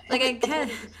 Like,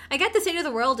 I get the state of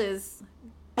the world is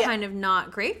kind of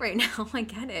not great right now. I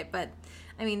get it. But,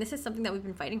 I mean, this is something that we've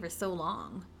been fighting for so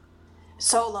long.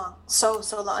 So long. So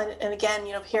long. And again,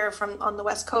 here on the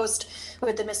West Coast, we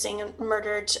had the missing and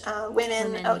murdered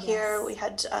women out here. We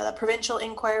had the provincial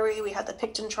inquiry. We had the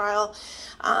Picton trial.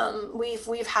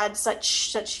 We've had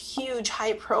such huge,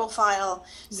 high-profile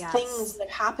things that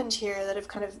have happened here that have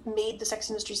kind of made the sex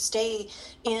industry stay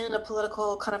in a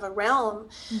political kind of a realm.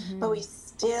 But we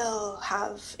still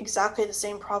have exactly the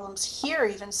same problems here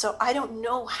even. So I don't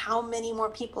know how many more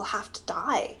people have to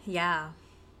die. Yeah.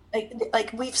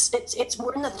 Like we're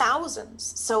in the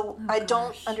thousands. So I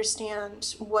don't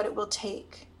understand what it will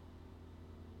take.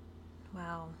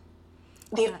 Wow.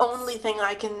 The only thing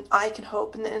I can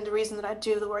hope, and the reason that I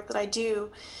do the work that I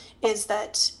do, is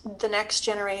that the next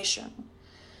generation,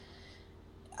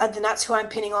 then that's who I'm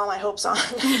pinning all my hopes on.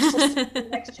 The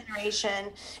next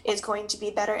generation is going to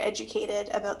be better educated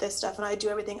about this stuff, and I do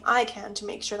everything I can to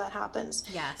make sure that happens.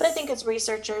 Yes. But I think as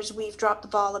researchers, we've dropped the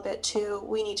ball a bit too.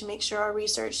 We need to make sure our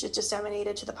research is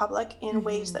disseminated to the public in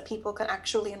ways that people can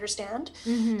actually understand.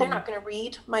 They're not going to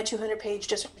read my 200-page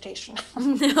dissertation.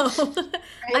 No.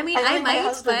 Right? I mean, I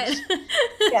might, but...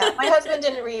 Yeah, my husband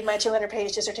didn't read my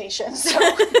 200-page dissertation, so...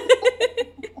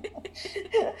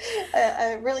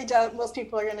 I really doubt most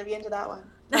people are going to be into that one.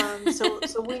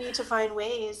 So we need to find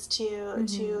ways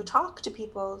to talk to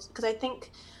people, because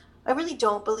I really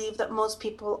don't believe that most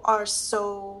people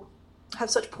have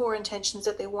such poor intentions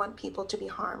that they want people to be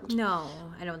harmed. No,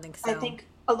 I don't think so. I think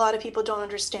a lot of people don't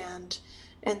understand,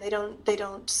 and they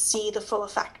don't see the full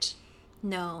effect.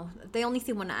 No, they only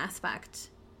see one aspect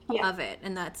of it,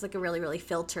 and that's like a really, really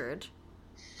filtered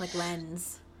like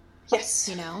lens. Yes.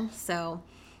 You know? So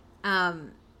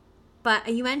but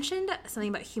you mentioned something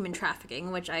about human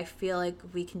trafficking, which I feel like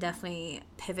we can definitely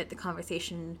pivot the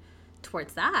conversation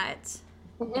towards that,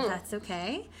 if that's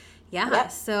okay. Yeah.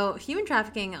 So human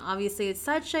trafficking, obviously, it's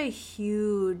such a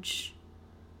huge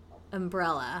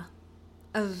umbrella,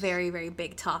 a very, very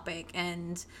big topic.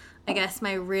 And I guess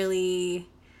my really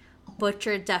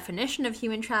butchered definition of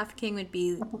human trafficking would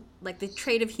be like the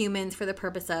trade of humans for the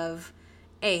purpose of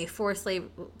forced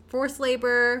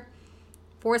labor,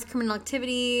 forced criminal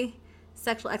activity,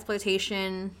 sexual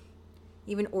exploitation,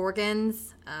 even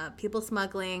organs, people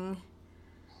smuggling.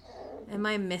 Am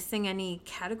I missing any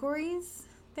categories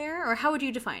there? Or how would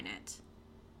you define it?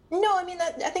 No, I mean,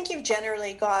 I think you've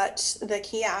generally got the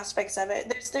key aspects of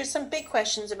it. There's some big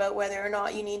questions about whether or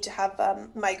not you need to have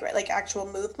migrate, like actual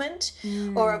movement,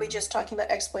 or are we just talking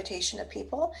about exploitation of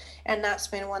people? And that's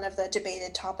been one of the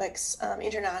debated topics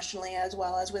internationally, as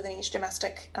well as within each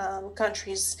domestic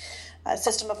country's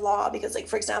system of law. Because, like,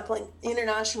 for example,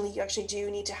 internationally, you actually do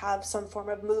need to have some form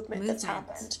of movement. That's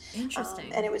happened.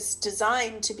 Interesting. And it was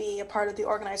designed to be a part of the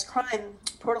organized crime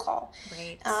protocol.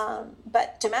 Right.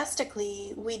 But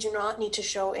domestically, we do not need to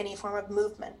show any form of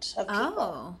movement of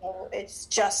people. So it's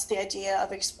just the idea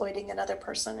of exploiting another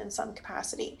person in some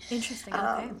capacity. Interesting.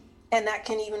 Okay. And that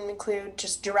can even include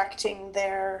just directing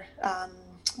their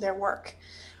work,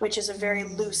 which is a very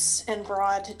loose and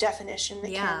broad definition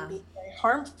that can be very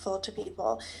harmful to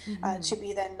people, to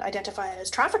be then identified as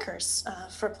traffickers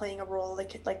for playing a role,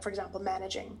 like for example,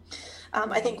 managing.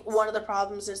 I think one of the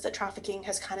problems is that trafficking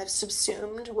has kind of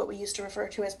subsumed what we used to refer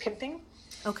to as pimping.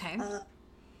 Okay.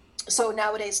 So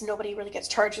nowadays, nobody really gets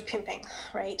charged with pimping,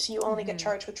 right? You only get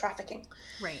charged with trafficking.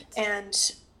 Right.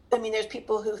 And I mean, there's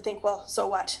people who think, well, so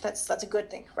what? That's a good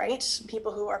thing, right?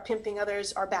 People who are pimping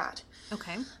others are bad.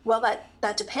 Okay. Well,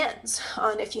 that depends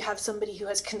on if you have somebody who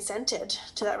has consented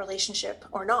to that relationship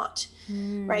or not,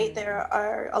 right? There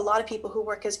are a lot of people who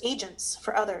work as agents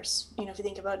for others. You know, if you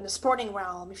think about in the sporting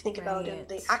realm, if you think about in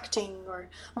the acting or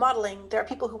modeling, there are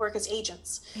people who work as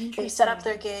agents. They set up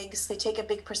their gigs, they take a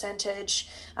big percentage,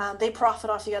 they profit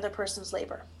off the other person's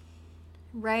labor.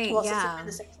 Right, well, yeah. In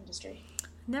the sex industry.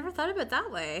 Never thought of it that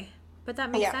way, but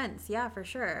that makes sense. Yeah, for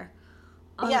sure.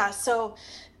 So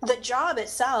the job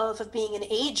itself of being an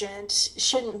agent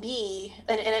shouldn't be,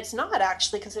 and it's not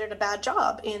actually considered a bad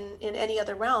job in any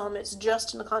other realm. It's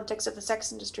just in the context of the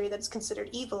sex industry that's considered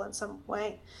evil in some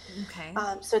way. Okay.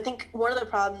 So I think one of the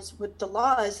problems with the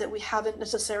law is that we haven't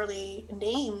necessarily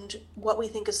named what we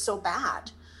think is so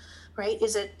bad. Right?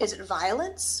 Is it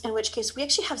violence? In which case, we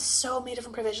actually have so many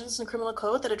different provisions in the criminal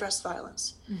code that address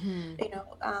violence. You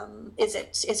know, is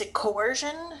it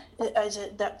coercion? Is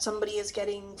it that somebody is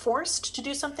getting forced to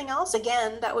do something else?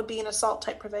 Again, that would be an assault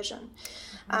type provision,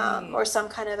 or some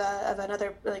kind of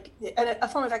another, like a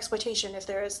form of exploitation if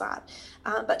there is that.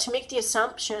 But to make the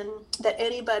assumption that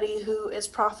anybody who is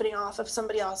profiting off of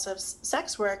somebody else's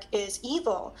sex work is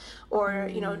evil, or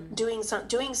you know, doing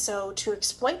so to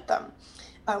exploit them.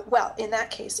 Well, in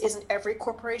that case, isn't every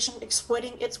corporation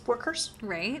exploiting its workers?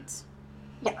 Right.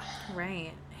 Yeah.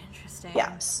 Right. Interesting.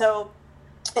 Yeah. So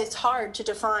it's hard to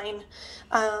define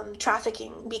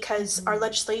trafficking because our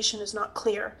legislation is not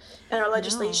clear, and our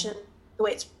legislation, the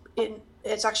way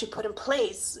it's actually put in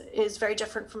place, is very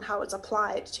different from how it's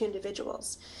applied to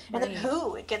individuals, and then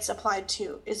who it gets applied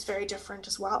to is very different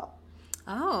as well.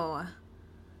 Oh.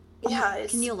 Yeah.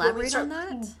 Can you elaborate on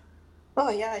that? Oh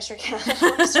yeah, I sure can.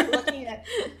 When we start looking at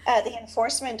the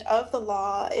enforcement of the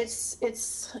law, it's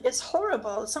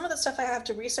horrible. Some of the stuff I have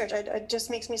to research, it just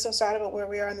makes me so sad about where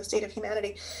we are in the state of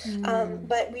humanity.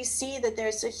 But we see that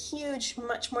there's a huge,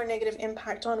 much more negative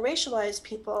impact on racialized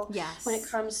people when it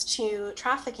comes to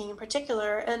trafficking in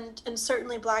particular, and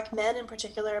certainly Black men in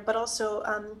particular, but also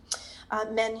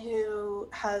men who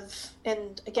have,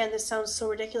 and again, this sounds so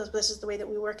ridiculous, but this is the way that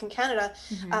we work in Canada,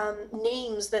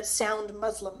 names that sound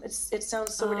Muslim. It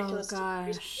sounds so ridiculous.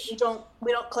 Gosh. We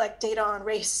don't collect data on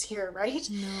race here, right?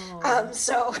 No.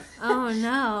 Oh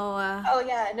no. Oh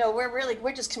yeah, no,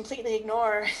 we're just completely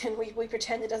ignore, and we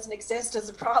pretend it doesn't exist as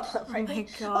a problem, right? Oh my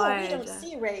God. Oh, we don't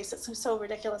see race. It's so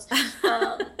ridiculous.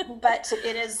 But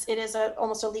it is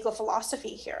almost a legal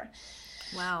philosophy here.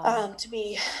 Wow. to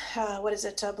be,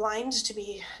 blind, to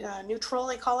be neutral,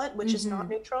 they call it, which is not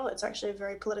neutral. It's actually a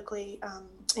very politically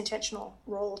intentional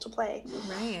role to play.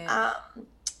 Right.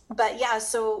 But yeah,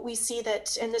 so we see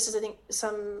that, and this is, I think,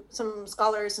 some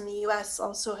scholars in the U.S.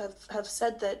 also have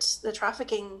said that the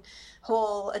trafficking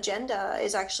whole agenda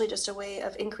is actually just a way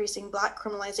of increasing Black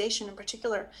criminalization in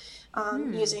particular,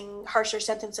 using harsher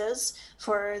sentences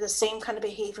for the same kind of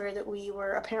behavior that we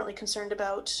were apparently concerned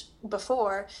about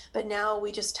before, but now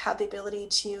we just have the ability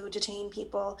to detain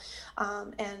people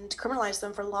and criminalize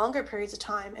them for longer periods of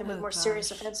time and with more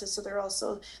serious offenses. So they're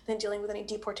also then dealing with any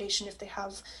deportation if they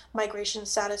have migration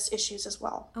status issues as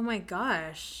well. Oh my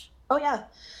gosh. Oh yeah.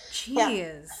 Jeez.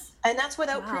 Yeah. And that's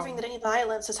without proving that any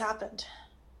violence has happened.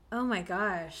 Oh my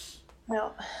gosh.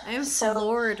 No. I'm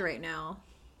floored right now.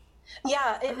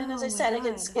 Yeah, and as I said,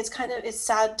 it's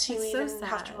sad to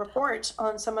have to report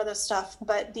on some of this stuff,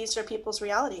 but these are people's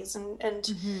realities, and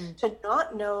to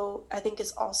not know, I think,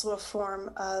 is also a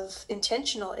form of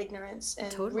intentional ignorance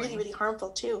and really, really harmful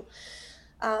too.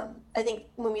 I think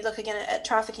when we look again at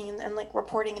trafficking and like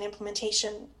reporting and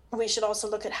implementation, we should also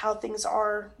look at how things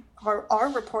are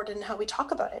reported and how we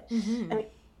talk about it. I mean,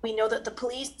 we know that the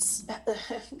police,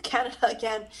 Canada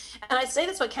again, and I say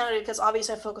this about Canada because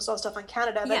obviously I focus all stuff on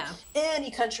Canada, but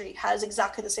any country has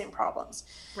exactly the same problems.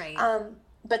 Right.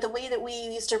 But the way that we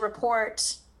used to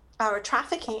report our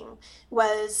trafficking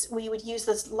was we would use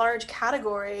this large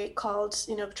category called,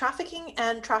 trafficking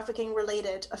and trafficking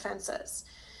related offenses.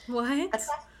 What?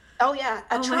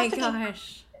 A trafficking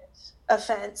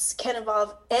offense can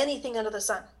involve anything under the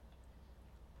sun.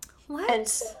 What? And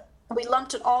so we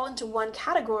lumped it all into one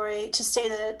category to say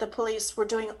that the police were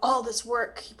doing all this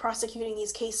work prosecuting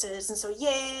these cases, and so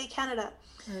yay, Canada.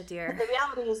 Oh dear. But the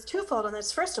reality is twofold on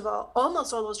this. First of all,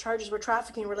 almost all those charges were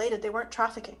trafficking related. They weren't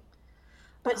trafficking.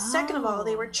 But second of all,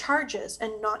 they were charges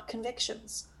and not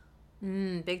convictions.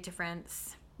 Big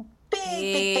difference.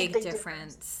 Big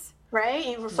difference. Right?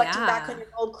 You reflecting back on your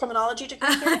old criminology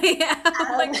degree here? Yeah.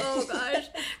 Oh gosh.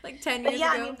 Like 10 years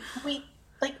ago. I mean,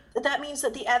 that means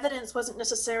that the evidence wasn't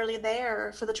necessarily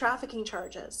there for the trafficking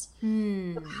charges.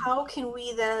 How can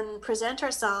we then present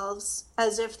ourselves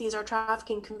as if these are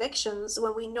trafficking convictions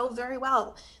when we know very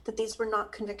well that these were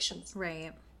not convictions?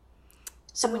 Right.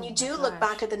 So when you do look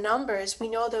back at the numbers, we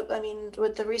know that, I mean,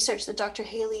 with the research that Dr.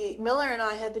 Haley Miller and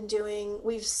I have been doing,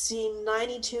 we've seen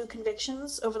 92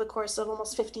 convictions over the course of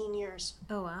almost 15 years.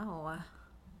 Oh, wow.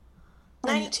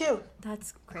 92.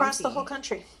 That's crazy. Across the whole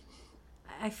country.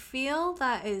 I feel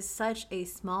that is such a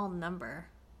small number.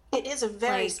 It is a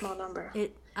very small number.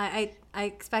 I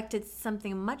expected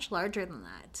something much larger than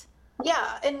that.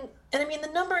 Yeah, and I mean,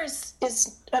 the numbers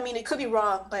it could be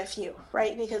wrong by a few,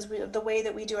 right? Because the way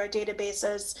that we do our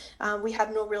databases, we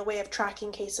have no real way of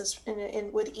tracking cases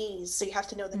with ease. So you have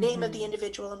to know the name of the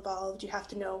individual involved. You have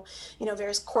to know,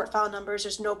 various court file numbers.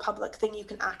 There's no public thing you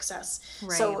can access.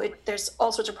 Right. So there's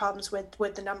all sorts of problems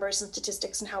with the numbers and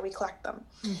statistics and how we collect them.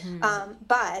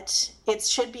 But it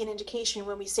should be an indication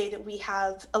when we say that we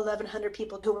have 1,100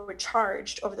 people who were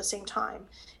charged over the same time,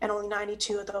 and only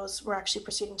 92 of those were actually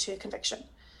proceeding to a conviction.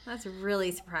 That's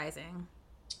really surprising.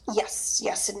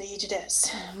 Yes, indeed it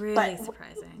is. Really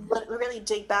surprising. Let me really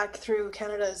dig back through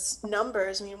Canada's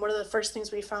numbers. I mean, one of the first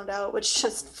things we found out, which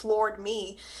just floored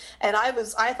me, and I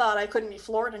thought I couldn't be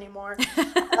floored anymore.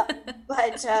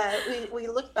 But we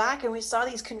looked back and we saw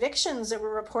these convictions that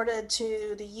were reported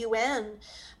to the UN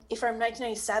from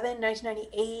 1997,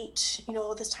 1998,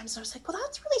 this time. So I was like, well,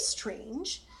 that's really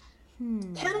strange.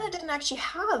 Canada didn't actually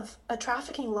have a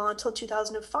trafficking law until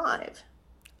 2005.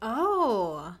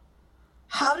 Oh.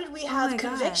 How did we have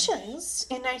convictions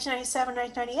in 1997,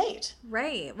 1998?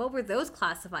 Right. What were those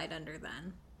classified under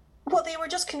then? Well, they were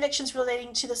just convictions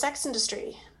relating to the sex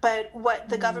industry. But what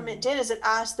the government did is it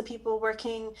asked the people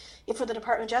working for the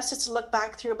Department of Justice to look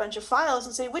back through a bunch of files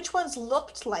and say which ones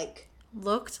looked like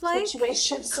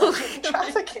situations of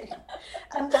trafficking.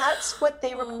 And that's what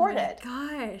they reported. Oh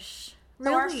my gosh.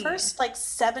 So our first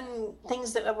 7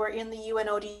 things that were in the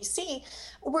UNODC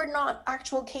were not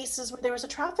actual cases where there was a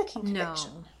trafficking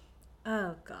conviction. No.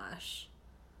 Oh gosh.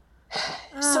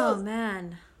 So,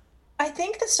 man. I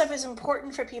think this stuff is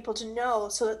important for people to know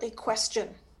so that they question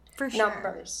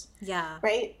numbers. Yeah.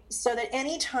 Right? So that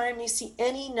anytime you see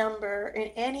any number in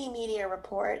any media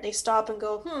report, they stop and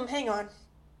go, hang on.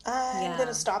 I'm going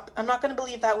to stop. I'm not going to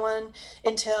believe that one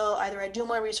until either I do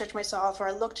my research myself or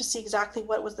I look to see exactly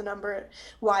what was the number,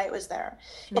 why it was there.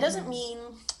 It doesn't mean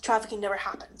trafficking never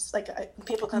happens.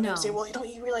 People come in and say, well,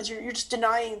 you realize you're just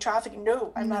denying trafficking.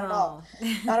 No, I'm not at all.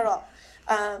 Not at all.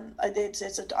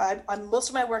 Most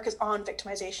of my work is on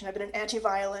victimization. I've been an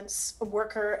anti-violence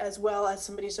worker as well as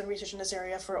somebody who's done research in this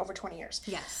area for over 20 years.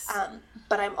 Yes.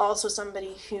 But I'm also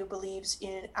somebody who believes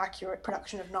in accurate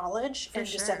production of knowledge and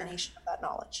dissemination of that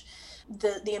knowledge.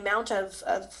 The amount of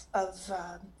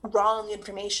wrong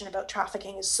information about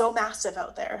trafficking is so massive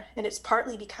out there, and it's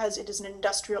partly because it is an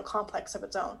industrial complex of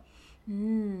its own.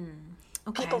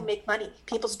 Okay. People make money.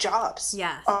 People's jobs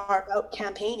are about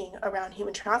campaigning around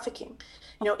human trafficking.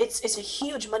 It's a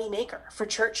huge money maker for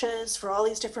churches, for all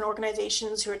these different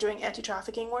organizations who are doing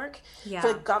anti-trafficking work,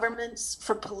 for governments,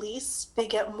 for police. They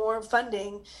get more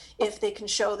funding if they can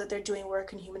show that they're doing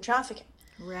work in human trafficking.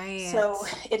 Right. So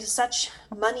it is such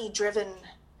money-driven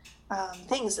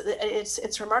things.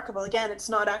 It's remarkable. Again, it's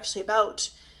not actually about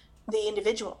the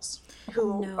individuals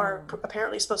who are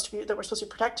apparently supposed to be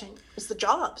protecting. It's the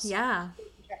jobs. Yeah.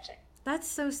 That's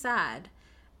so sad.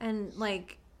 And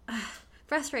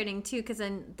frustrating too, because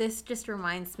then this just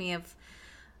reminds me of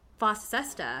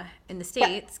FOSTA-SESTA in the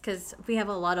States, because we have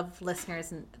a lot of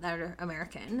listeners that are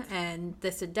American, and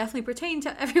this would definitely pertain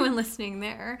to everyone listening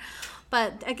there.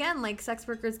 But again, sex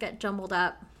workers get jumbled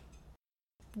up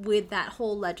with that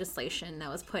whole legislation that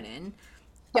was put in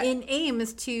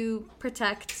aims to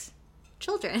protect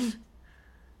children.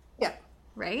 Yeah.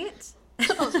 Right?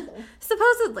 Supposedly.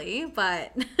 Supposedly,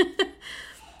 but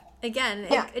again,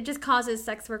 it just causes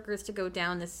sex workers to go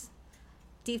down this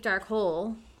deep, dark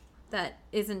hole that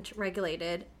isn't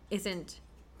regulated, isn't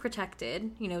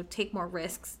protected, take more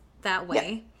risks that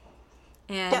way.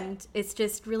 And it's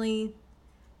just really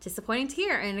disappointing to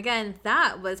hear. And again,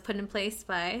 that was put in place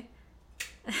by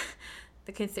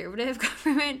the conservative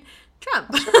government,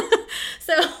 Trump.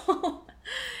 So...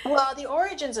 Well, the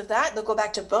origins of that, they'll go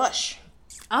back to Bush.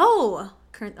 Oh,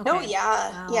 okay. Oh,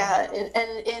 yeah. Wow. Yeah.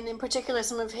 And in particular,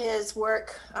 some of his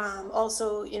work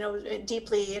also,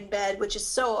 deeply in bed, which is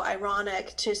so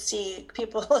ironic to see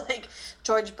people like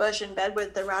George Bush in bed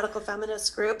with the radical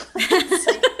feminist group.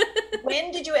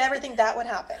 When did you ever think that would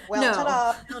happen? Well,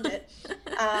 ta-da, found it.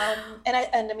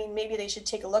 And I mean, maybe they should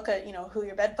take a look at, who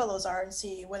your bedfellows are and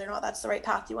see whether or not that's the right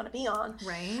path you want to be on.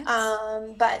 Right.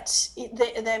 But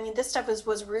this stuff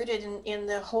was rooted in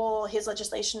his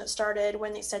legislation that started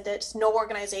when they said that no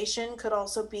organization could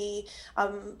also be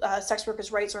a sex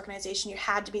workers' rights organization. You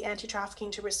had to be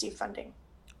anti-trafficking to receive funding.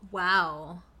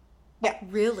 Wow. Yeah.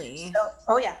 Really?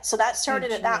 So that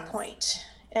started at that point.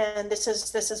 And this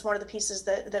is one of the pieces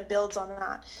that builds on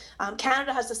that.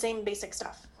 Canada has the same basic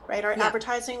stuff, right? Our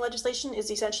advertising legislation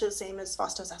is essentially the same as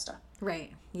FOSTA-SESTA.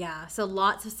 Right. Yeah. So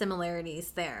lots of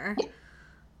similarities there. Yeah.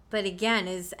 But again,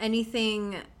 is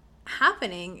anything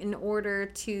happening in order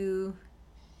to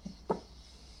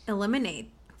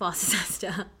eliminate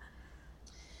FOSTA-SESTA?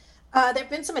 There have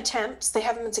been some attempts. They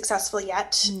haven't been successful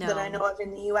yet that I know of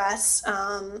in the U.S.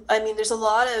 There's a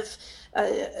lot of,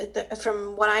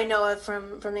 from what I know of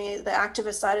from the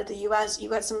activist side of the U.S., you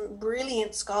got some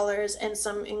brilliant scholars and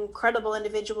some incredible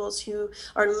individuals who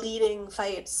are leading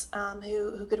fights,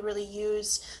 who could really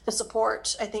use the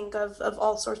support, I think, of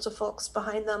all sorts of folks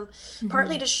behind them,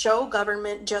 partly to show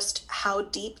government just how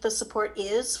deep the support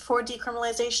is for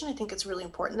decriminalization. I think it's really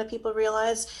important that people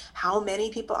realize how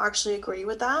many people actually agree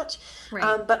with that.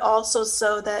 Right. But also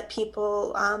so that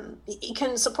people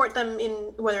can support them in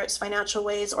whether it's financial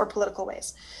ways or political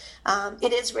ways.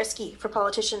 It is risky for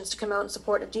politicians to come out in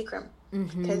support of decrim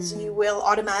because you will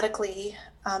automatically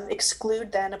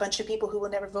exclude then a bunch of people who will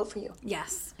never vote for you.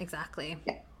 Yes, exactly.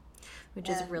 Yeah. Which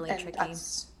is really tricky.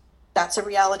 That's a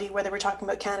reality whether we're talking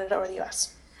about Canada or the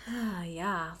US.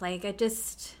 Yeah,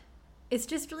 it's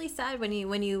just really sad when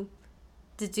you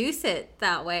deduce it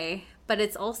that way, but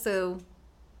it's also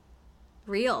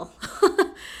real.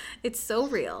 It's so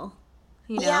real.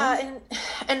 Yeah,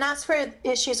 and that's where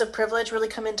issues of privilege really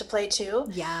come into play too.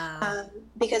 Yeah.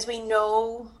 Because we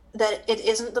know that it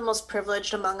isn't the most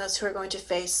privileged among us who are going to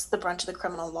face the brunt of the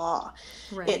criminal law.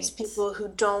 Right. It's people who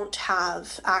don't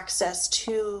have access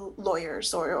to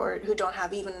lawyers or who don't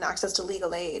have even access to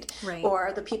legal aid. Right.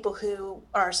 Or the people who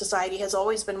our society has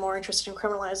always been more interested in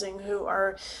criminalizing, who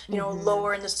are,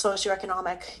 lower in the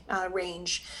socioeconomic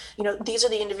range. These are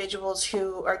the individuals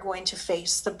who are going to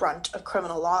face the brunt of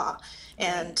criminal law.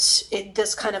 And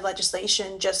this kind of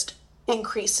legislation just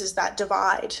increases that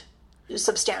divide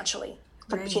substantially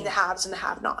between the haves and the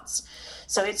have-nots.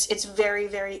 So it's very,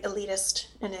 very elitist.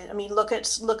 And look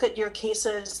at your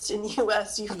cases in the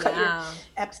U.S. You've got your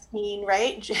Epstein,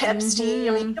 right?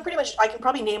 Epstein. Pretty much, I can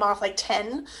probably name off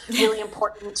 10 really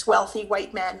important, wealthy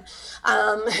white men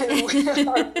who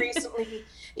are recently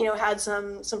had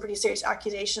some pretty serious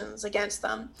accusations against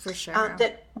them. For sure.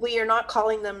 That we are not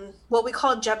calling them, well, we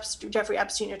call Jeffrey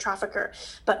Epstein a trafficker,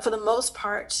 but for the most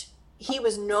part, he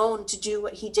was known to do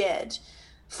what he did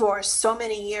for so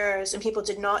many years, and people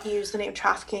did not use the name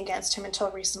trafficking against him until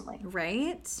recently.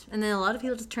 Right? And then a lot of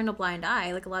people just turned a blind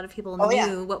eye. Like, a lot of people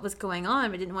knew what was going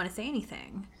on, but didn't want to say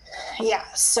anything. Yeah,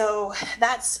 so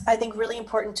that's, I think, really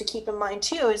important to keep in mind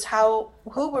too, is who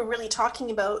we're really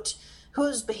talking about,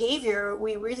 whose behavior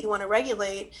we really want to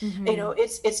regulate.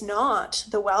 It's not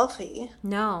the wealthy.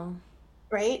 No.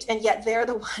 Right? And yet they're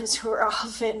the ones who are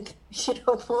often,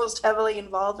 most heavily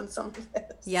involved in some of this.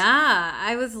 Yeah,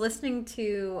 I was listening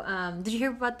to, did you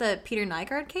hear about the Peter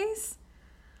Nygard case?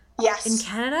 Yes. In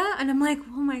Canada? And I'm like,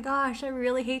 oh my gosh, I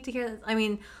really hate to hear this. I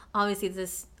mean, obviously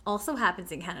this also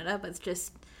happens in Canada, but it's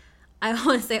just, I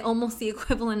want to say almost the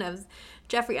equivalent of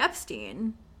Jeffrey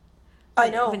Epstein. I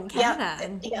know. In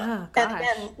Canada. Yeah. Oh, gosh. And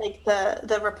again, like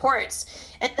the reports,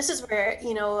 and this is where,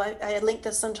 I link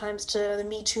this sometimes to the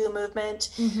Me Too movement,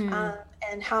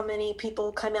 and how many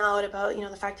people come out about,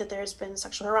 the fact that there's been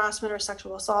sexual harassment or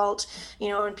sexual assault,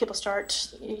 and people start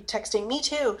texting Me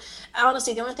Too.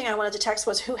 Honestly, the only thing I wanted to text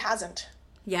was, who hasn't?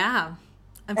 Yeah.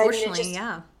 Unfortunately,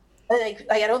 yeah. Like,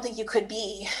 I don't think you could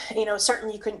be,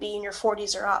 certainly you couldn't be in your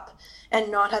 40s or up and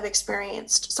not have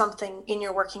experienced something in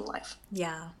your working life.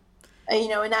 Yeah.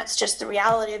 And that's just the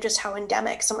reality of just how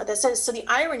endemic some of this is. So the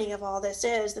irony of all this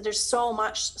is that there's so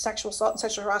much sexual assault and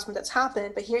sexual harassment that's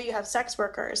happened, but here you have sex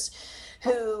workers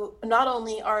who not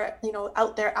only are,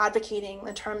 out there advocating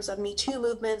in terms of Me Too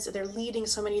movements, they're leading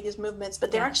so many of these movements,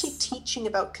 but they're actually teaching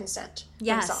about consent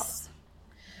themselves.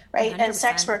 Right? 100%. And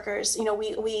sex workers,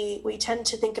 we tend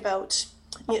to think about,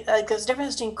 there's a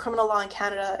difference between criminal law in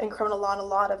Canada and criminal law in a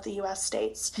lot of the US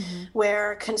states,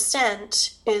 where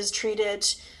consent is treated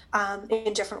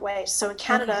in different ways. So in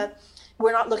Canada,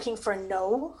 we're not looking for a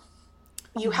no.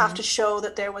 You have to show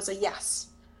that there was a yes,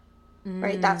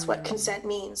 right? That's what consent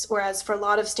means. Whereas for a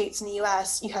lot of states in the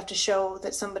US, you have to show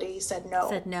that somebody said no.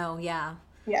 Said no, yeah.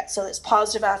 Yeah, so it's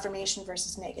positive affirmation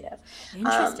versus negative.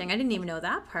 Interesting. I didn't even know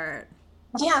that part.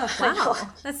 Yeah, wow.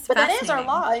 That's but that is our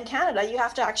law in Canada. You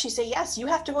have to actually say yes. You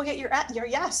have to go get your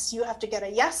yes. You have to get a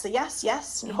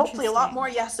yes, and hopefully a lot more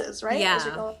yeses, right? Yeah. As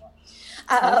you're going.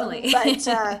 Totally.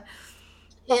 But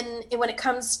when it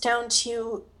comes down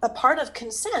to a part of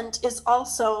consent is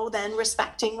also then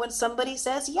respecting when somebody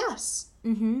says yes.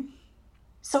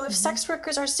 So if sex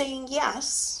workers are saying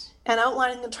yes and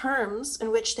outlining the terms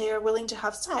in which they are willing to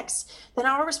have sex, then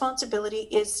our responsibility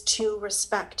is to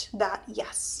respect that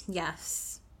yes.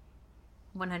 Yes,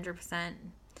 100%.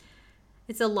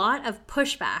 It's a lot of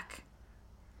pushback.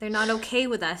 They're not okay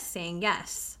with us saying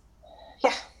yes.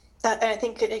 Yeah. That, I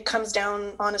think it comes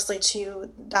down, honestly, to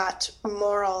that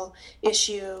moral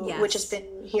issue, which has been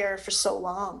here for so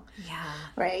long. Yeah.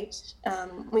 Right?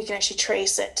 We can actually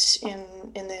trace it in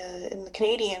the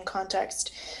Canadian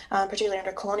context, particularly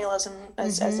under colonialism,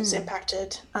 as it's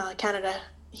impacted Canada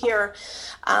here.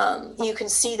 You can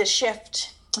see the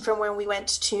shift from when we went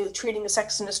to treating the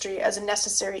sex industry as a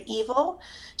necessary evil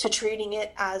to treating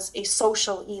it as a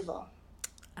social evil.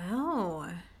 Oh,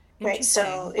 right.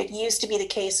 So it used to be the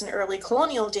case in early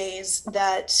colonial days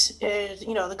that,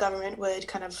 the government would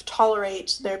kind of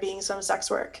tolerate there being some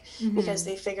sex work because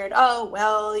they figured, oh,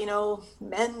 well,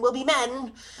 men will be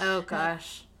men. Oh,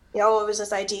 gosh. It was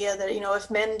this idea that,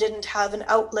 if men didn't have an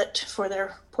outlet for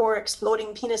their poor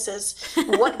exploding penises,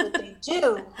 what would they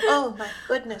do? Oh, my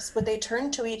goodness. Would they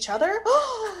turn to each other?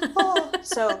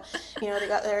 So, they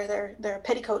got their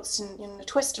petticoats in a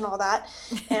twist and all that,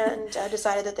 and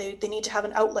decided that they need to have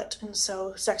an outlet. And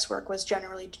so sex work was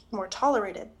generally more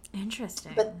tolerated.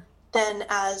 Interesting. But then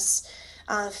as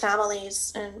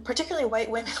families, and particularly white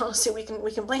women, also we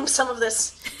can blame some of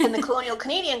this in the colonial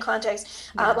Canadian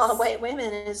context on white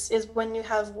women, is when you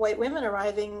have white women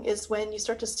arriving is when you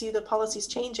start to see the policies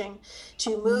changing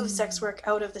to move sex work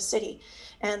out of the city,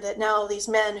 and that now these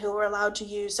men who were allowed to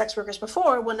use sex workers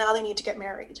before, well, now they need to get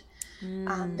married.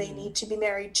 They need to be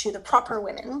married to the proper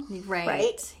women,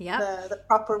 right? Yeah, the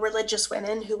proper religious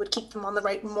women who would keep them on the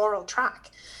right moral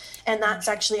track. And that's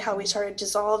actually how we started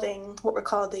dissolving what were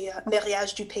called the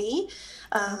mariage du pays,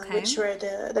 which were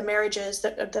the marriages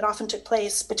that often took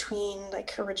place between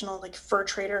original fur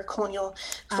trader, colonial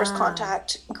first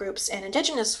contact groups and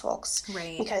indigenous folks,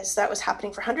 because that was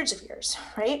happening for hundreds of years,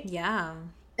 right? Yeah.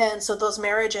 And so those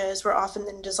marriages were often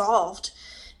then dissolved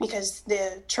because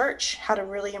the church had a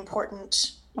really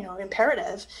important,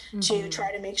 imperative to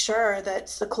try to make sure that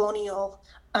the colonial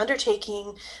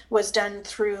undertaking was done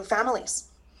through families.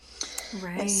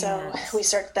 And so Right. we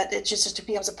start that it just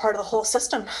becomes a part of the whole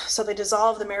system. So they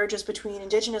dissolve the marriages between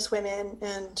Indigenous women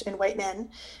and white men,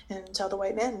 and tell the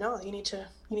white men, no, you need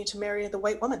to marry the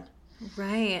white woman.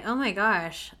 Right. Oh my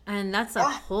gosh. And that's a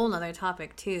Yeah. whole nother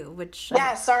topic too, which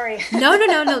Yeah, sorry.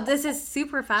 no. This is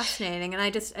super fascinating. And I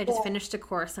just Yeah. finished a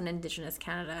course on Indigenous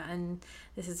Canada, and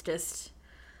this is just,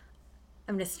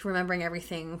 I'm just remembering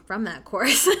everything from that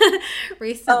course Oh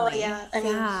recently. yeah. I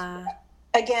mean, Yeah.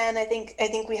 again, I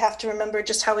think we have to remember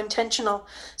just how intentional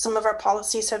some of our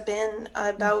policies have been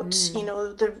about,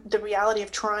 the reality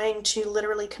of trying to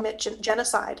literally commit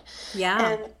genocide. Yeah.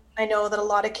 And I know that a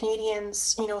lot of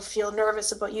Canadians, feel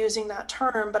nervous about using that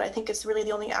term, but I think it's really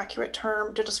the only accurate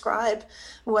term to describe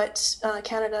what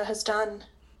Canada has done.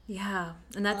 Yeah.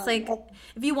 And that's Um, like,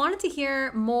 if you wanted to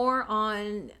hear more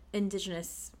on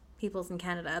Indigenous peoples in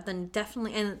Canada, then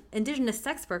definitely, and Indigenous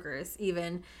sex workers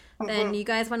even, then you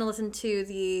guys want to listen to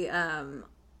the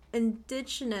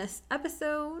Indigenous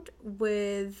episode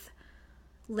with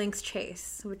Lynx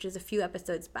Chase, which is a few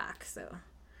episodes back. So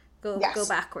go Yes.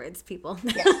 backwards, people.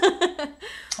 Yes.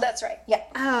 That's right. Yeah.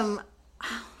 Oh,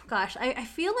 gosh, I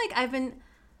feel like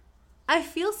I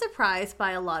feel surprised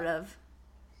by a lot of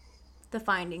the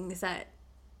findings that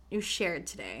you shared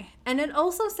today. And it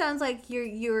also sounds like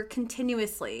you're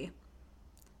continuously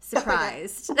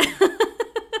surprised.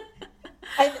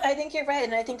 I think you're right,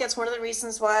 and I think that's one of the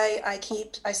reasons why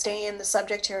I stay in the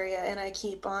subject area and I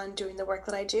keep on doing the work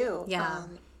that I do. Yeah.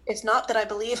 It's not that I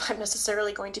believe I'm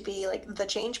necessarily going to be like the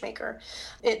change maker.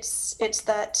 It's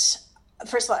that,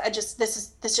 first of all,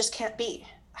 this just can't be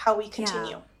how we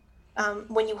continue.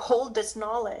 When you hold this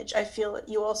knowledge, I feel that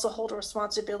you also hold a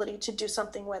responsibility to do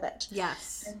something with it.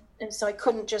 Yes. And so I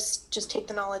couldn't just take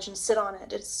the knowledge and sit on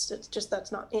it. It's just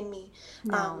that's not in me.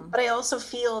 No. But I also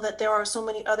feel that there are so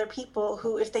many other people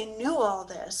who, if they knew all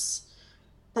this,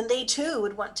 then they too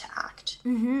would want to act.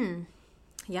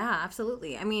 Yeah,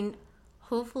 absolutely. I mean,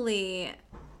 hopefully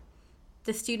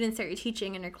the students that you're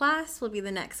teaching in your class will be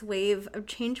the next wave of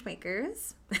change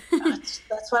makers.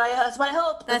 That's what I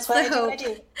hope. That's what the hope. I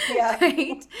do. Yeah.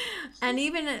 Right? And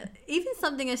even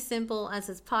something as simple as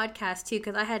this podcast too,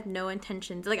 because I had no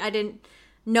intentions. Like, I didn't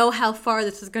know how far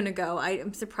this was going to go. I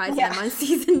am surprised that I'm on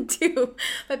season 2.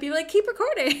 But people like, keep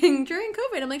recording during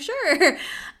COVID. I'm like, sure.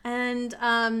 And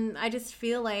I just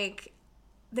feel like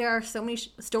there are so many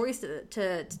stories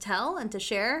to tell and to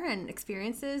share, and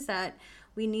experiences that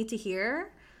we need to hear.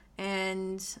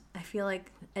 And I feel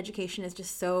like education is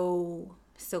just so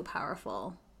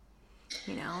powerful,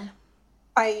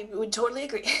 I would totally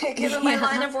agree. Given my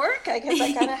line of work, I guess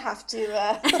I kind of have to.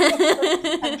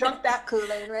 I've drunk that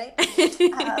Kool-Aid, right?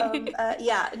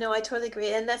 Yeah, no, I totally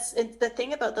agree. And it's the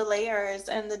thing about the layers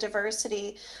and the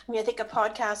diversity. I mean, I think a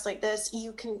podcast like this,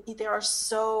 there are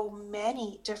so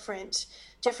many different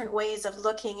ways of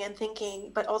looking and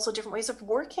thinking, but also different ways of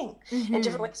working and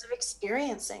different ways of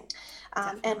experiencing.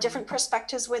 And different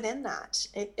perspectives within that.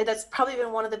 That's probably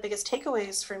been one of the biggest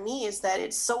takeaways for me, is that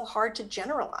it's so hard to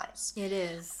generalize. It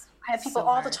is. I have people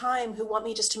all the time who want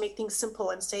me just to make things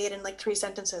simple and say it in like 3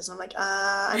 sentences. And I'm like,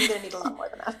 I'm going to need a lot more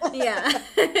than that. Yeah.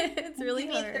 It's really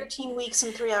Give me hard. 13 weeks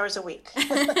and 3 hours a week.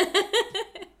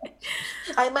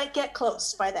 I might get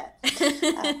close by then.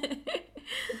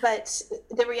 But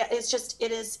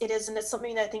it is, and it's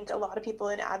something that I think a lot of people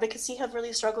in advocacy have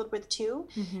really struggled with too,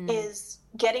 is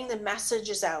getting the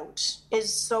messages out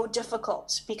is so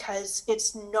difficult because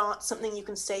it's not something you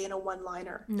can say in a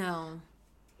one-liner. No.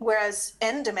 Whereas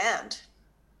end demand,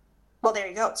 well, there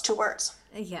you go. It's 2 words.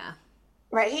 Yeah.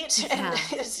 Right? Yeah.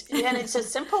 And it's as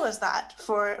simple as that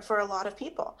for a lot of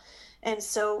people. And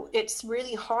so it's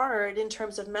really hard in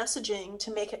terms of messaging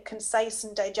to make it concise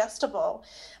and digestible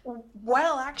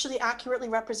while actually accurately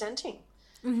representing.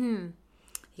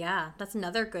 Yeah, that's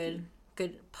another good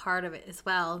part of it as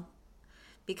well.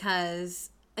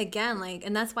 Because again, like,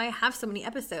 and that's why I have so many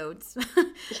episodes.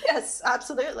 Yes,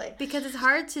 absolutely. Because it's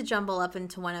hard to jumble up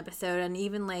into one episode, and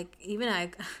even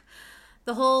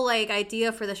the whole like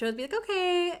idea for the show would be like,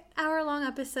 okay, hour-long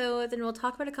episodes, and we'll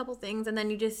talk about a couple things, and then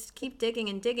you just keep digging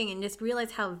and just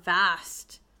realize how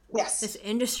vast this Yes.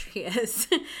 industry is.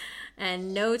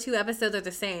 And no 2 episodes are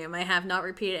the same. I have not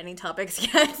repeated any topics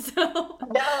yet, so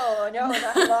No,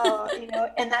 not at all.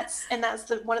 And that's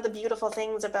one of the beautiful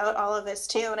things about all of this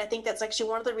too. And I think that's actually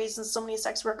one of the reasons so many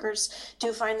sex workers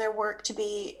do find their work to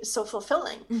be so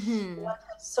fulfilling. One,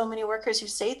 so many workers who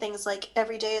say things like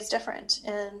every day is different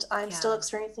and I'm still Yeah.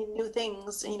 experiencing new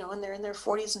things, and they're in their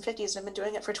 40s and 50s and have been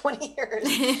doing it for 20 years.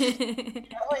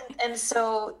 And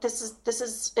so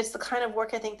it's the kind of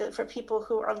work I think that for people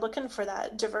who are looking for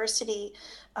that diversity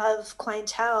of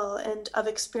clientele and of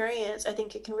experience, I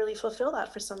think it can really fulfill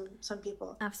that for some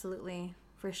people. Absolutely,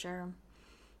 for sure.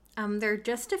 There are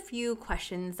just a few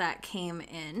questions that came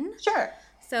in. Sure.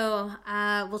 So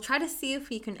we'll try to see if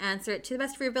we can answer it to the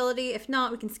best of your ability. If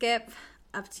not, we can skip.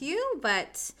 Up to you,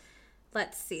 but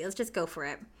let's see. Let's just go for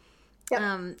it.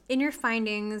 Yep. In your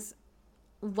findings,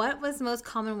 what was the most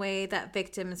common way that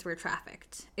victims were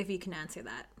trafficked? If you can answer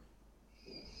that.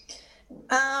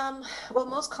 Well,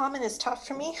 most common is tough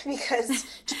for me because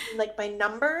like by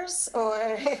numbers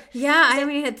or Yeah, I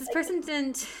mean, this person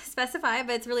didn't specify,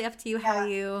 but it's really up to you how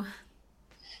you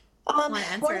want to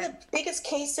answer one of it. the biggest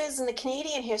cases in the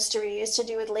Canadian history is to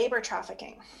do with labor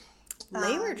trafficking.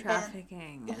 Labor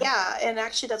trafficking. And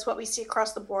actually that's what we see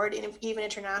across the board, even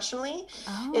internationally,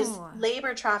 is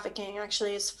labor trafficking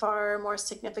actually is far more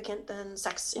significant than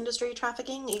sex industry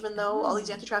trafficking, even though all these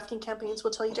anti-trafficking campaigns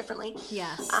will tell you differently.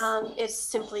 Yes. It's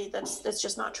simply, that's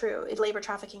just not true. Labor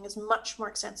trafficking is much more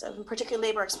extensive, and particularly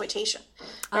labor exploitation.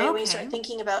 Right? Okay. When you start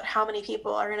thinking about how many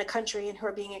people are in a country and who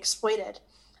are being exploited,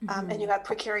 and you have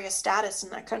precarious status in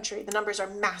that country, the numbers are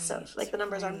massive. The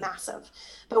numbers are massive.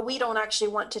 But we don't actually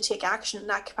want to take action in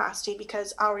that capacity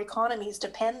because our economies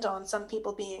depend on some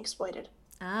people being exploited.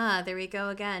 There we go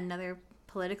again. Another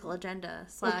political agenda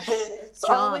 / It jobs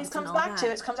always and comes all back that.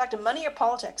 to it comes back to money or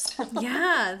politics.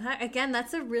 Yeah,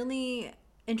 that's a really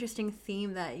interesting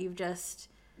theme that you've just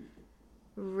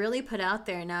really put out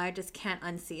there. Now I just can't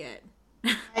unsee it.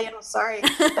 I am sorry,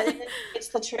 but it's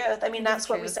the truth. I mean, that's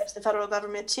what we truth. said to the federal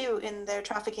government too in their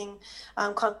trafficking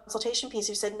consultation piece.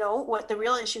 We said, no, what the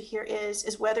real issue here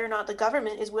is whether or not the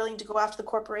government is willing to go after the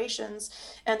corporations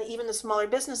and even the smaller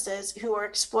businesses who are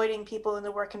exploiting people in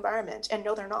the work environment. And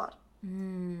no, they're not.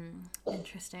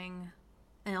 Interesting.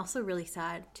 And also really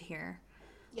sad to hear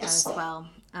Yes. as well.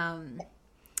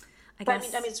 I But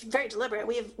guess. I mean, it's very deliberate.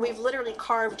 We've literally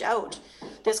carved out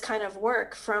this kind of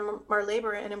work from our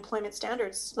labor and employment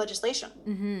standards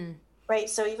legislation. Right.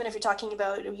 So even if you're talking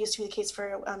about, it used to be the case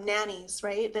for nannies,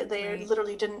 right? That they Right.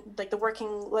 literally didn't, like the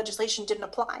working legislation didn't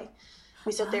apply.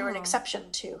 We said they were an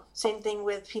exception to. Same thing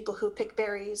with people who pick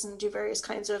berries and do various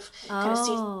kinds of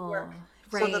seasonal work.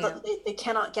 right. So that they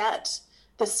cannot get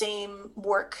the same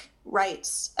work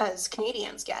rights as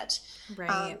Canadians get,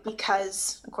 Right.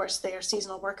 because of course they are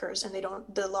seasonal workers and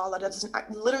the law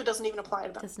literally doesn't even apply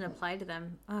to them. Doesn't apply to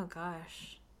them. Oh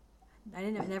gosh, I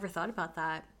never thought about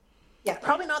that. Yeah,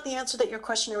 probably not the answer that your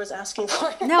questioner was asking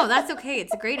for. No, that's okay.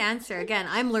 It's a great answer. Again,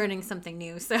 I'm learning something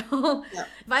new. So if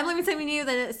I'm learning something new,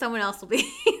 then someone else will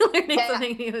be learning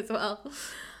something new as well.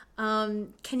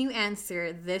 Can you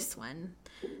answer this one?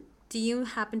 Do you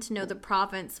happen to know the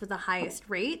province with the highest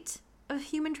rate of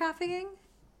human trafficking?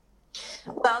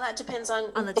 Well, that depends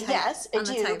on the type. Yes, I On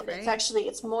the do. type, But right?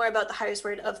 it's more about the highest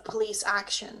rate of police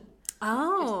action,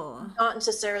 Oh, not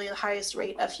necessarily the highest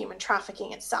rate of human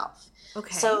trafficking itself.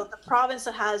 okay. So the province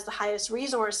that has the highest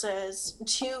resources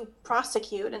to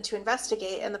prosecute and to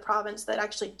investigate, and the province that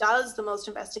actually does the most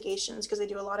investigations because they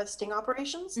do a lot of sting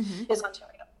operations, is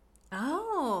Ontario.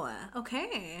 Oh,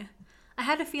 okay. I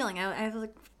had a feeling. I was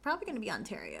like, probably going to be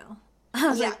Ontario. I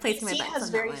was like placing my BC bets has on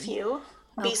that very one. few.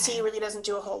 BC really doesn't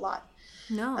do a whole lot.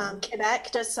 No.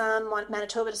 Quebec does some,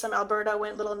 Manitoba does some, Alberta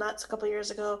went a little nuts a couple of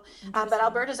years ago. But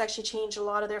Alberta's actually changed a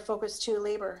lot of their focus to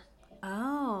labor.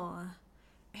 Oh,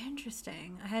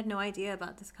 interesting. I had no idea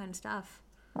about this kind of stuff.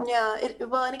 Yeah,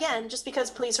 and again, just because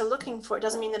police are looking for it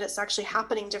doesn't mean that it's actually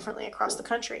happening differently across the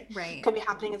country. Right. It could be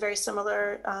happening at very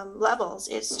similar levels.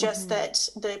 It's just that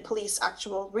the police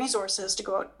actual resources to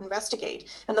go out and investigate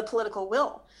and the political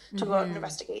will to go out and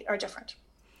investigate are different.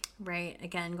 Right.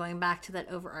 Again, going back to that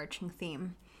overarching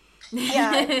theme.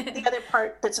 Yeah, and the other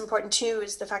part that's important too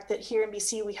is the fact that here in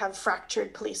BC we have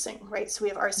fractured policing, right? So we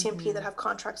have RCMP that have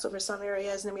contracts over some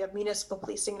areas, and then we have municipal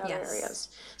policing in other areas.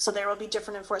 So there will be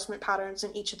different enforcement patterns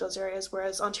in each of those areas,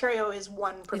 whereas Ontario is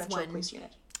one provincial police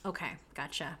unit. Okay,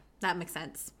 gotcha. That makes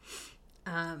sense.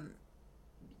 I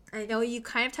know you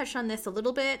kind of touched on this a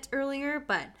little bit earlier,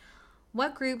 but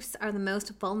what groups are the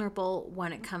most vulnerable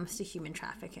when it comes to human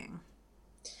trafficking?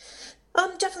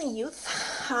 definitely youth.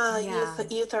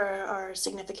 Youth are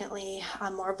significantly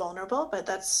more vulnerable, but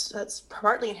that's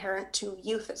partly inherent to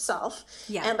youth itself.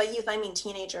 Yeah. And by youth, I mean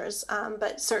teenagers.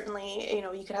 But certainly,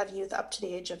 you could have youth up to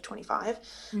the age of 25,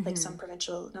 like some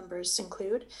provincial numbers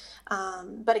include.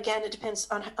 But again, it depends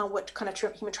on what kind of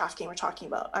human trafficking we're talking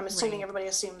about. I'm assuming everybody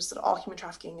assumes that all human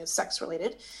trafficking is sex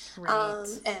related. Right.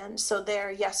 And so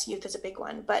there, yes, youth is a big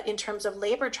one. But in terms of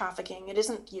labor trafficking, it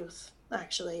isn't youth.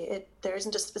 Actually, there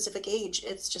isn't a specific age.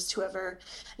 It's just whoever,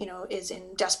 is in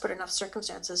desperate enough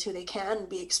circumstances who they can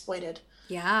be exploited.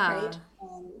 Yeah. Right.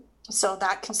 So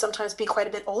that can sometimes be quite a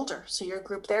bit older. So your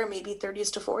group there may be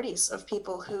 30s to 40s of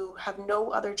people who have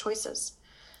no other choices.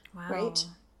 Wow. Right.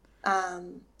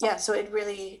 So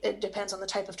it depends on the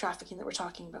type of trafficking that we're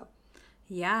talking about.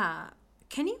 Yeah.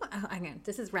 Can you, again,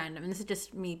 this is random and this is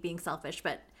just me being selfish,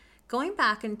 but going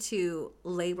back into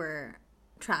labor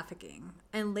trafficking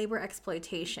and labor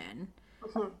exploitation,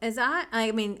 is that,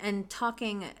 and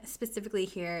talking specifically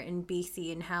here in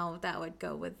BC and how that would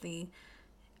go with the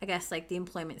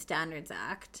Employment Standards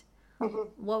Act,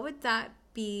 what would that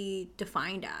be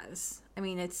defined as?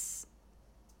 It's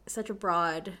such a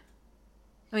broad,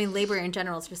 labor in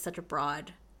general is just such a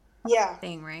broad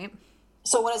thing, right?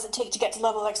 So what does it take to get to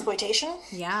level of exploitation?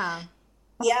 Yeah.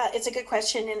 Yeah, it's a good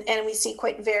question, and we see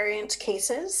quite variant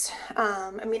cases.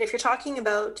 If you're talking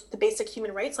about the basic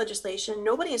human rights legislation,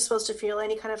 nobody is supposed to feel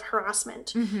any kind of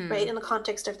harassment, right, in the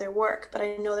context of their work. But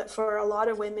I know that for a lot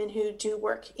of women who do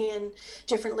work in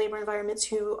different labor environments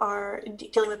who are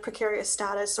dealing with precarious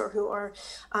status or who are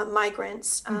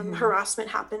migrants, harassment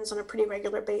happens on a pretty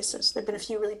regular basis. There have been a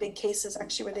few really big cases,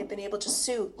 actually, where they've been able to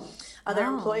sue other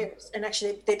employers, and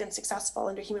actually they've been successful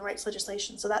under human rights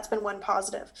legislation. So that's been one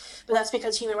positive. But that's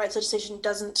because human rights legislation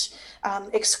doesn't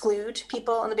exclude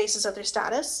people on the basis of their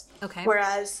status,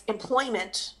 whereas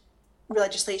employment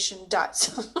legislation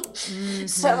does.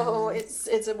 So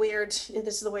it's a weird,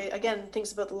 this is the way, again,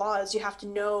 things about the law is you have to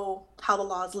know how the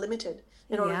law is limited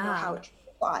in order to know how it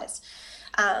applies.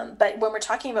 But when we're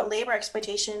talking about labor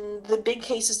exploitation, the big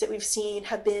cases that we've seen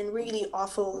have been really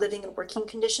awful living and working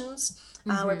conditions,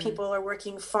 where people are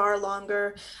working far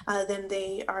longer than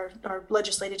they are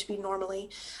legislated to be normally,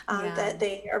 that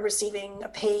they are receiving a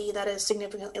pay that is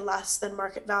significantly less than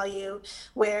market value,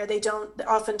 where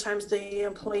oftentimes the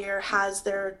employer has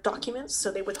their documents, so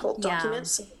they withhold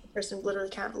documents. So the person literally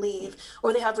can't leave,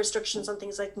 or they have restrictions on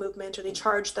things like movement, or they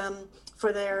charge them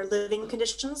for their living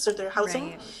conditions or their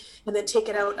housing. And then take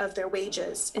it out of their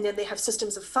wages. And then they have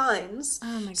systems of fines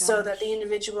so that the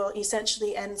individual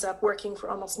essentially ends up working for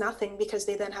almost nothing because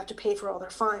they then have to pay for all their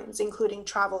fines, including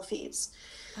travel fees.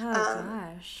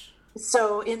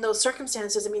 So in those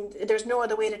circumstances, there's no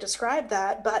other way to describe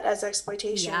that but as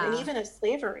exploitation and even as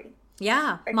slavery.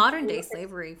 Yeah, right? Modern day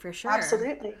slavery for sure.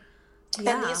 Absolutely.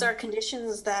 And these are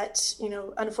conditions that,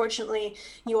 unfortunately,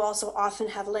 you also often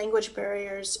have language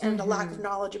barriers and a lack of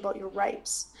knowledge about your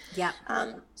rights. Yeah.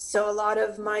 So a lot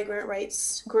of migrant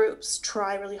rights groups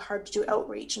try really hard to do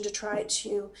outreach and to try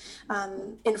to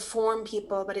inform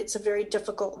people, but it's a very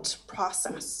difficult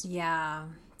process. Yeah.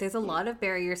 There's a lot of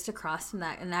barriers to cross in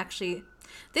that. And actually,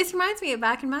 this reminds me of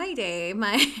back in my day,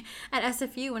 at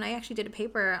SFU, when I actually did a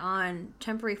paper on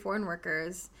temporary foreign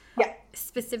workers. Yeah.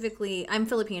 Specifically, I'm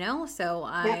Filipino, so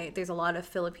there's a lot of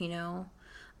Filipino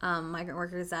migrant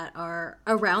workers that are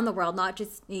around the world, not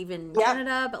just even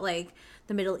Canada, but like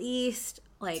the Middle East,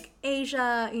 like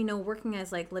Asia, working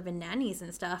as like live-in nannies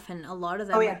and stuff, and a lot of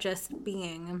them are just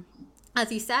being,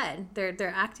 as you said,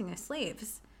 they're acting as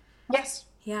slaves. Yes.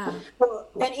 Yeah. Well,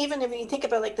 and even if you think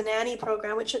about like the nanny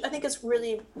program, which I think is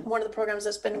really one of the programs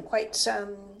that's been quite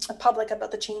public about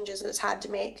the changes that it's had to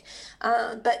make.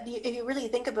 But if you really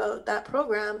think about that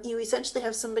program, you essentially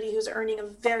have somebody who's earning a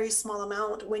very small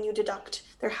amount when you deduct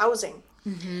their housing,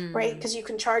 right? Because you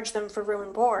can charge them for room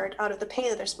and board out of the pay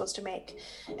that they're supposed to make.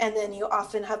 And then you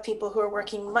often have people who are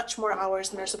working much more hours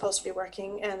than they're supposed to be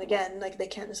working. And again, like they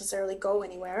can't necessarily go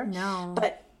anywhere. No.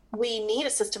 But we need a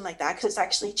system like that because it's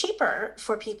actually cheaper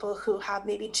for people who have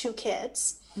maybe 2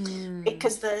 kids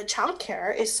because the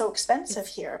childcare is so expensive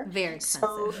here. Very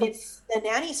expensive. So it's the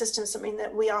nanny system, something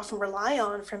that we often rely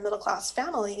on from middle class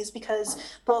families because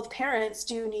both parents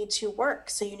do need to work.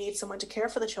 So you need someone to care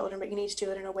for the children, but you need to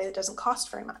do it in a way that doesn't cost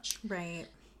very much. Right.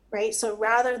 Right. So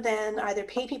rather than either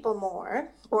pay people more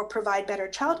or provide better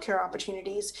childcare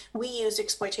opportunities, we use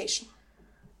exploitation.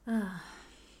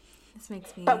 This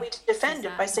makes me. But we defend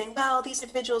it by saying, well, these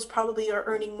individuals probably are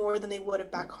earning more than they would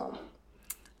have back home.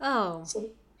 Oh. So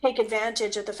take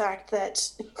advantage of the fact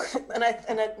that,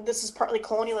 and this is partly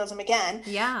colonialism again.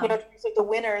 Yeah. Like the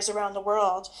winners around the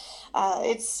world.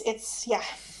 It's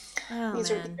Oh,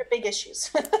 These man. are big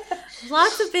issues.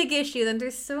 Lots of big issues, and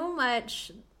there's so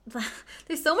much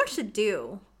to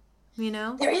do, you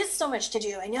know? There is so much to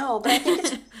do, I know, but I think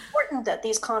it's important that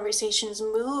these conversations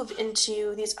move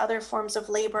into these other forms of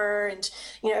labor and,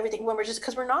 everything, when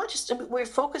we're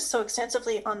focused so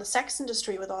extensively on the sex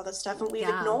industry with all this stuff, and we've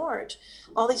ignored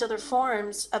all these other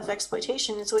forms of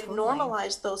exploitation. And so we've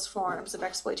normalized those forms of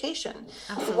exploitation.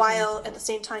 Absolutely. While at the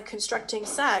same time constructing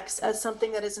sex as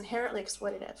something that is inherently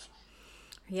exploitative.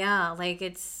 Yeah, like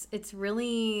it's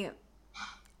really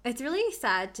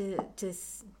sad to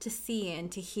see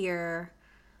and to hear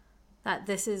that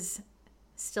this is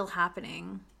still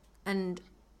happening, and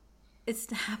it's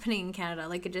happening in Canada.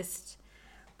 Like, it just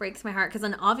breaks my heart, because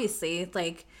then obviously,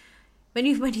 like, when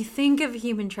you think of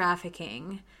human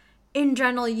trafficking in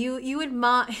general, you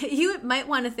might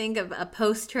want to think of a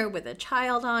poster with a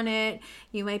child on it.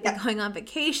 You might be going on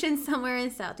vacation somewhere in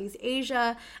Southeast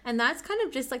Asia, and that's kind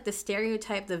of just like the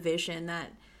stereotype, the vision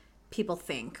that people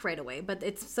think right away. But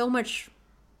it's so much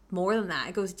more than that.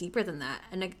 It goes deeper than that.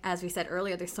 And as we said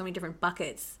earlier, there's so many different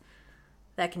buckets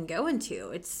that can go into.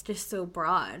 It's just so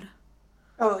broad.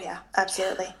 Oh yeah,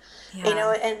 absolutely.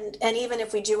 Yeah. And even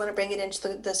if we do want to bring it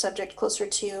into the subject closer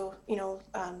to,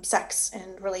 sex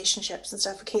and relationships and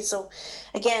stuff. Okay, so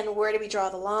again, where do we draw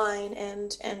the line,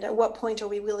 and at what point are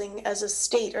we willing as a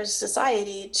state or as a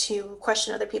society to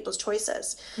question other people's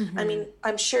choices? Mm-hmm. I mean,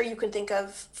 I'm sure you can think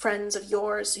of friends of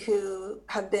yours who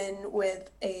have been with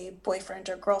a boyfriend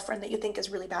or girlfriend that you think is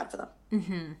really bad for them.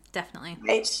 Mm-hmm, definitely.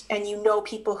 Right. And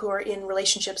people who are in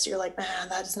relationships, you're like, man,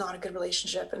 that is not a good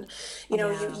relationship. And,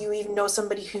 you even know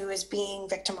somebody who is being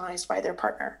victimized by their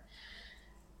partner.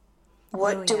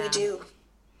 What do we do?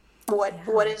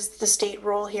 What is the state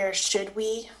role here? Should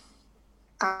we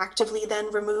actively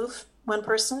then remove one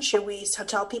person? Should we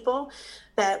tell people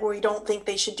that we don't think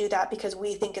they should do that because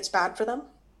we think it's bad for them?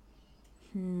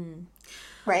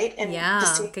 Right. And the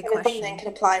same kind of thing then can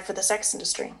apply for the sex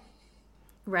industry.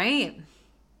 Right.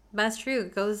 That's true.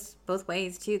 It goes both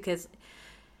ways too, because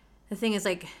the thing is,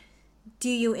 like, do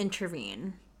you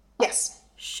intervene? Yes.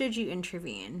 Should you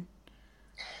intervene?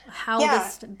 How will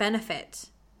this benefit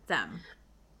them?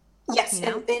 Yes.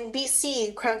 In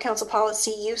BC, Crown Council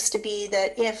policy used to be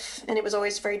that and it was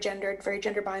always very gender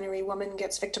binary, woman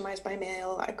gets victimized by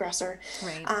male aggressor.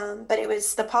 Right. But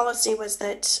the policy was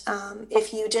that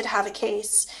if you did have a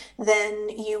case, then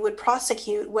you would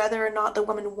prosecute whether or not the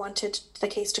woman wanted the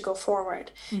case to go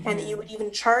forward. Mm-hmm. And that you would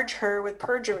even charge her with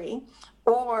perjury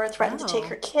or threaten to take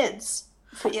her kids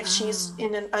if she's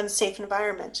in an unsafe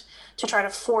environment, to try to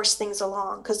force things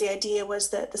along, because the idea was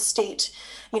that the state,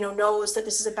 knows that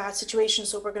this is a bad situation,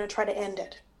 so we're going to try to end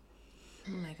it.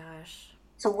 Oh my gosh.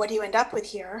 So what do you end up with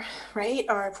here, right?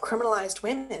 Are criminalized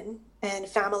women and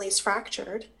families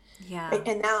fractured. Yeah. Right?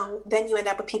 And then you end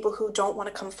up with people who don't want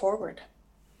to come forward.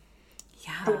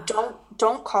 Yeah. Who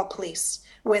don't call police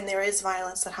when there is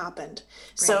violence that happened.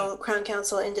 Right. So Crown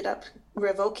Council ended up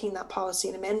revoking that policy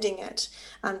and amending it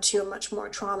to a much more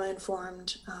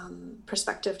trauma-informed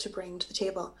perspective to bring to the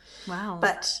table. Wow.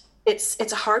 But it's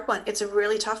a hard one. It's a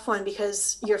really tough one,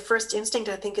 because your first instinct,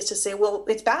 I think, is to say, well,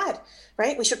 it's bad,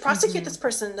 right? We should prosecute this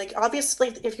person. Like,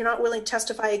 obviously, if you're not willing to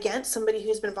testify against somebody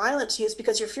who's been violent to you, it's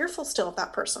because you're fearful still of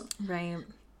that person. Right.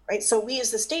 Right. So we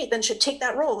as the state then should take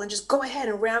that role and just go ahead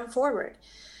and ram forward.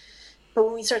 But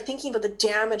when we start thinking about the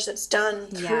damage that's done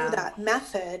through that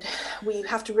method, we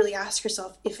have to really ask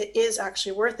yourself if it is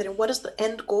actually worth it, and what is the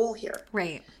end goal here?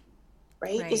 Right.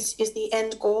 Right? Is the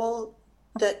end goal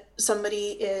that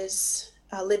somebody is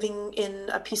living in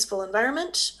a peaceful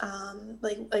environment?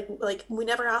 Like we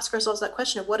never ask ourselves that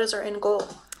question of what is our end goal?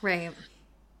 Right.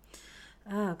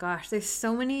 Oh gosh, there's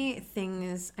so many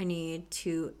things I need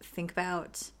to think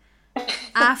about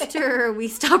after we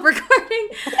stop recording.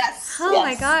 Yes. Oh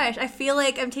my gosh, I feel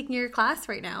like I'm taking your class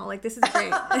right now. Like, this is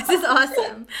great. This is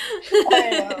awesome.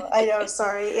 I know.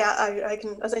 Sorry. Yeah, I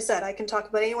can, as I said, I can talk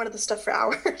about any one of the stuff for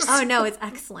hours. Oh no, it's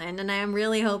excellent. And I am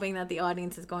really hoping that the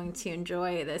audience is going to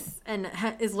enjoy this and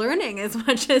is learning as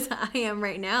much as I am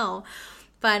right now.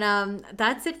 But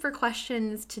that's it for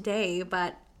questions today.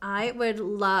 But I would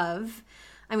love,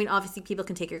 I mean, obviously people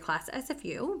can take your class at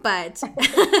SFU, but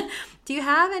do you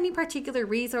have any particular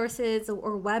resources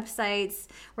or websites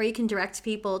where you can direct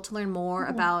people to learn more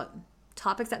about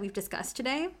topics that we've discussed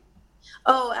today?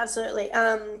 Oh, absolutely.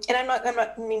 And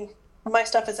I mean, my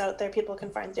stuff is out there. People can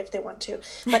find it if they want to.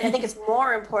 But I think it's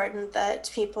more important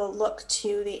that people look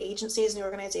to the agencies and the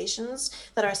organizations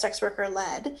that are sex worker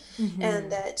led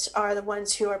and that are the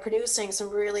ones who are producing some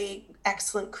really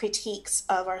excellent critiques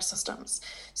of our systems.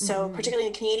 So particularly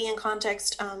in the Canadian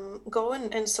context, go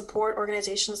and support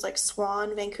organizations like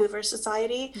Swan Vancouver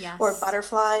Society or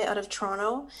Butterfly out of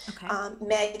Toronto,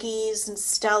 Maggie's and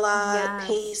Stella,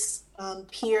 Pace,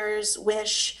 Peers,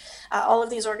 Wish, all of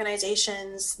these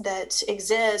organizations that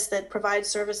exist that provide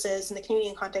services in the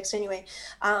Canadian context anyway,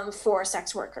 for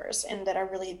sex workers, and that are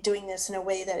really doing this in a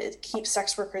way that it keeps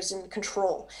sex workers in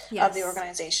control of the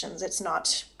organizations. It's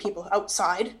not people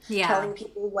outside telling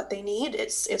people what they need.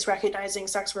 It's recognizing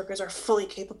sex workers are fully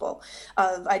capable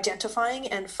of identifying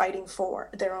and fighting for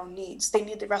their own needs. They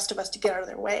need the rest of us to get out of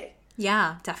their way.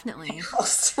 Yeah, definitely.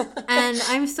 And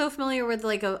I'm so familiar with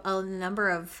like a number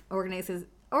of organizations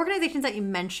that you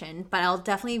mentioned, but I'll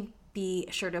definitely be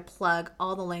sure to plug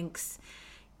all the links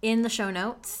in the show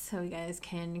notes so you guys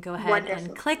can go ahead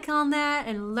and click on that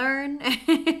and learn.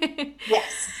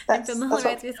 Yes, and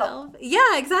familiarize yourself.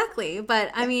 Yeah, exactly. But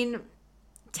I mean,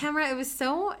 Tamara, it was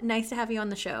so nice to have you on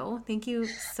the show. Thank you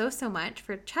so much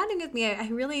for chatting with me. I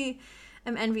really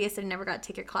am envious that I never got to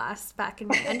take your class back in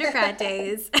my undergrad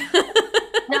days.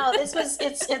 No,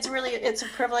 it's a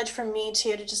privilege for me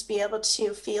too, to just be able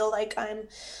to feel like I'm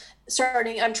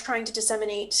trying to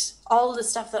disseminate all of the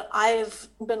stuff that I've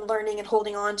been learning and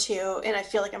holding on to, and I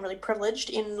feel like I'm really privileged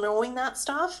in knowing that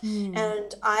stuff.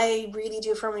 And I really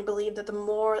do firmly believe that the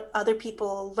more other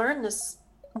people learn this,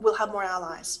 we'll have more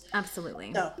allies.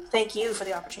 Absolutely. So thank you for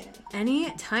the opportunity.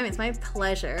 Anytime. It's my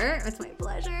pleasure.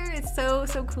 It's so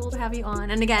cool to have you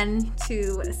on. And again,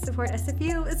 to support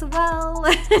SFU as well,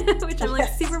 which I'm like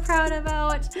super proud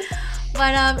about.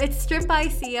 But it's Strip by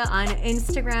Sia on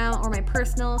Instagram, or my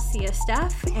personal Sia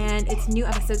Steph. And it's new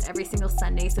episodes every single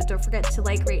Sunday. So don't forget to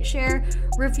like, rate, share,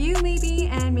 review maybe,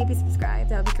 and maybe subscribe.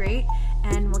 That would be great.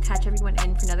 And we'll catch everyone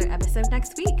in for another episode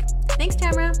next week. Thanks,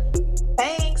 Tamara.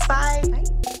 Thanks. Bye. Bye.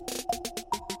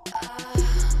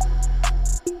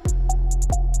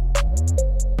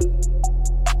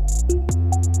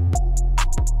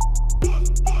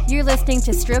 You're listening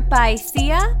to Strip by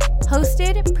Sia,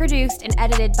 hosted, produced, and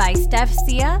edited by Steph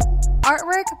Sia,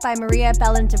 artwork by Maria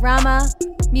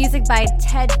Bellandarama, music by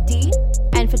Ted D,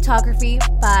 and photography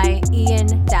by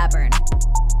Ian Dabburn.